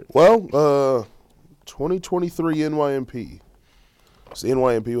 Yes, sir. Well, 2023 NYMP. It's the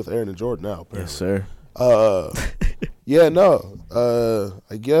NYMP with Aaron and Jordan now, apparently. Yes, sir. Yeah, no.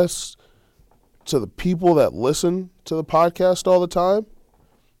 I guess to the people that listen to the podcast all the time,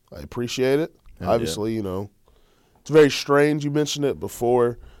 I appreciate it. Hell Obviously, it's very strange. You mentioned it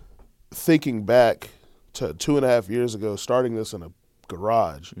before. Thinking back to 2.5 years ago, starting this in a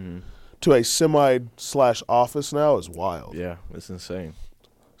garage to a semi/office now is wild. Yeah, it's insane.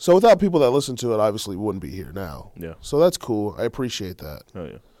 So without people that listen to it, obviously we wouldn't be here now. Yeah. So that's cool. I appreciate that. Oh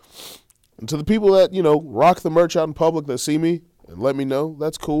yeah. And to the people that, rock the merch out in public that see me and let me know,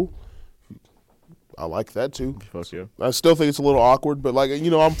 that's cool. I like that too. Fuck yeah. I still think it's a little awkward, but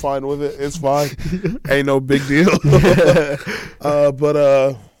I'm fine with it. It's fine. Ain't no big deal.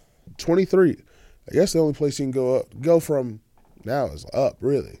 But 23, I guess the only place you can go from now is up,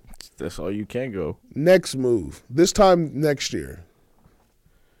 really. That's all you can go. Next move. This time next year.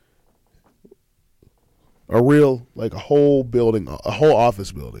 A whole building, a whole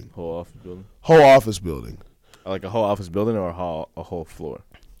office building. Whole office building. Whole office building. Like a whole office building or a whole floor.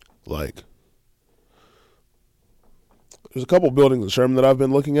 Like, there's a couple buildings in Sherman that I've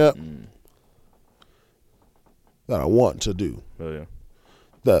been looking at that I want to do. Oh yeah.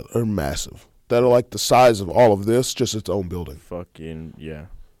 That are massive. That are like the size of all of this, just its own building. Fucking yeah.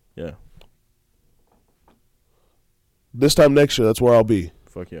 Yeah. This time next year, that's where I'll be.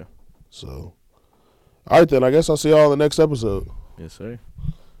 Fuck yeah. So, all right then. I guess I'll see y'all in the next episode. Yes, sir.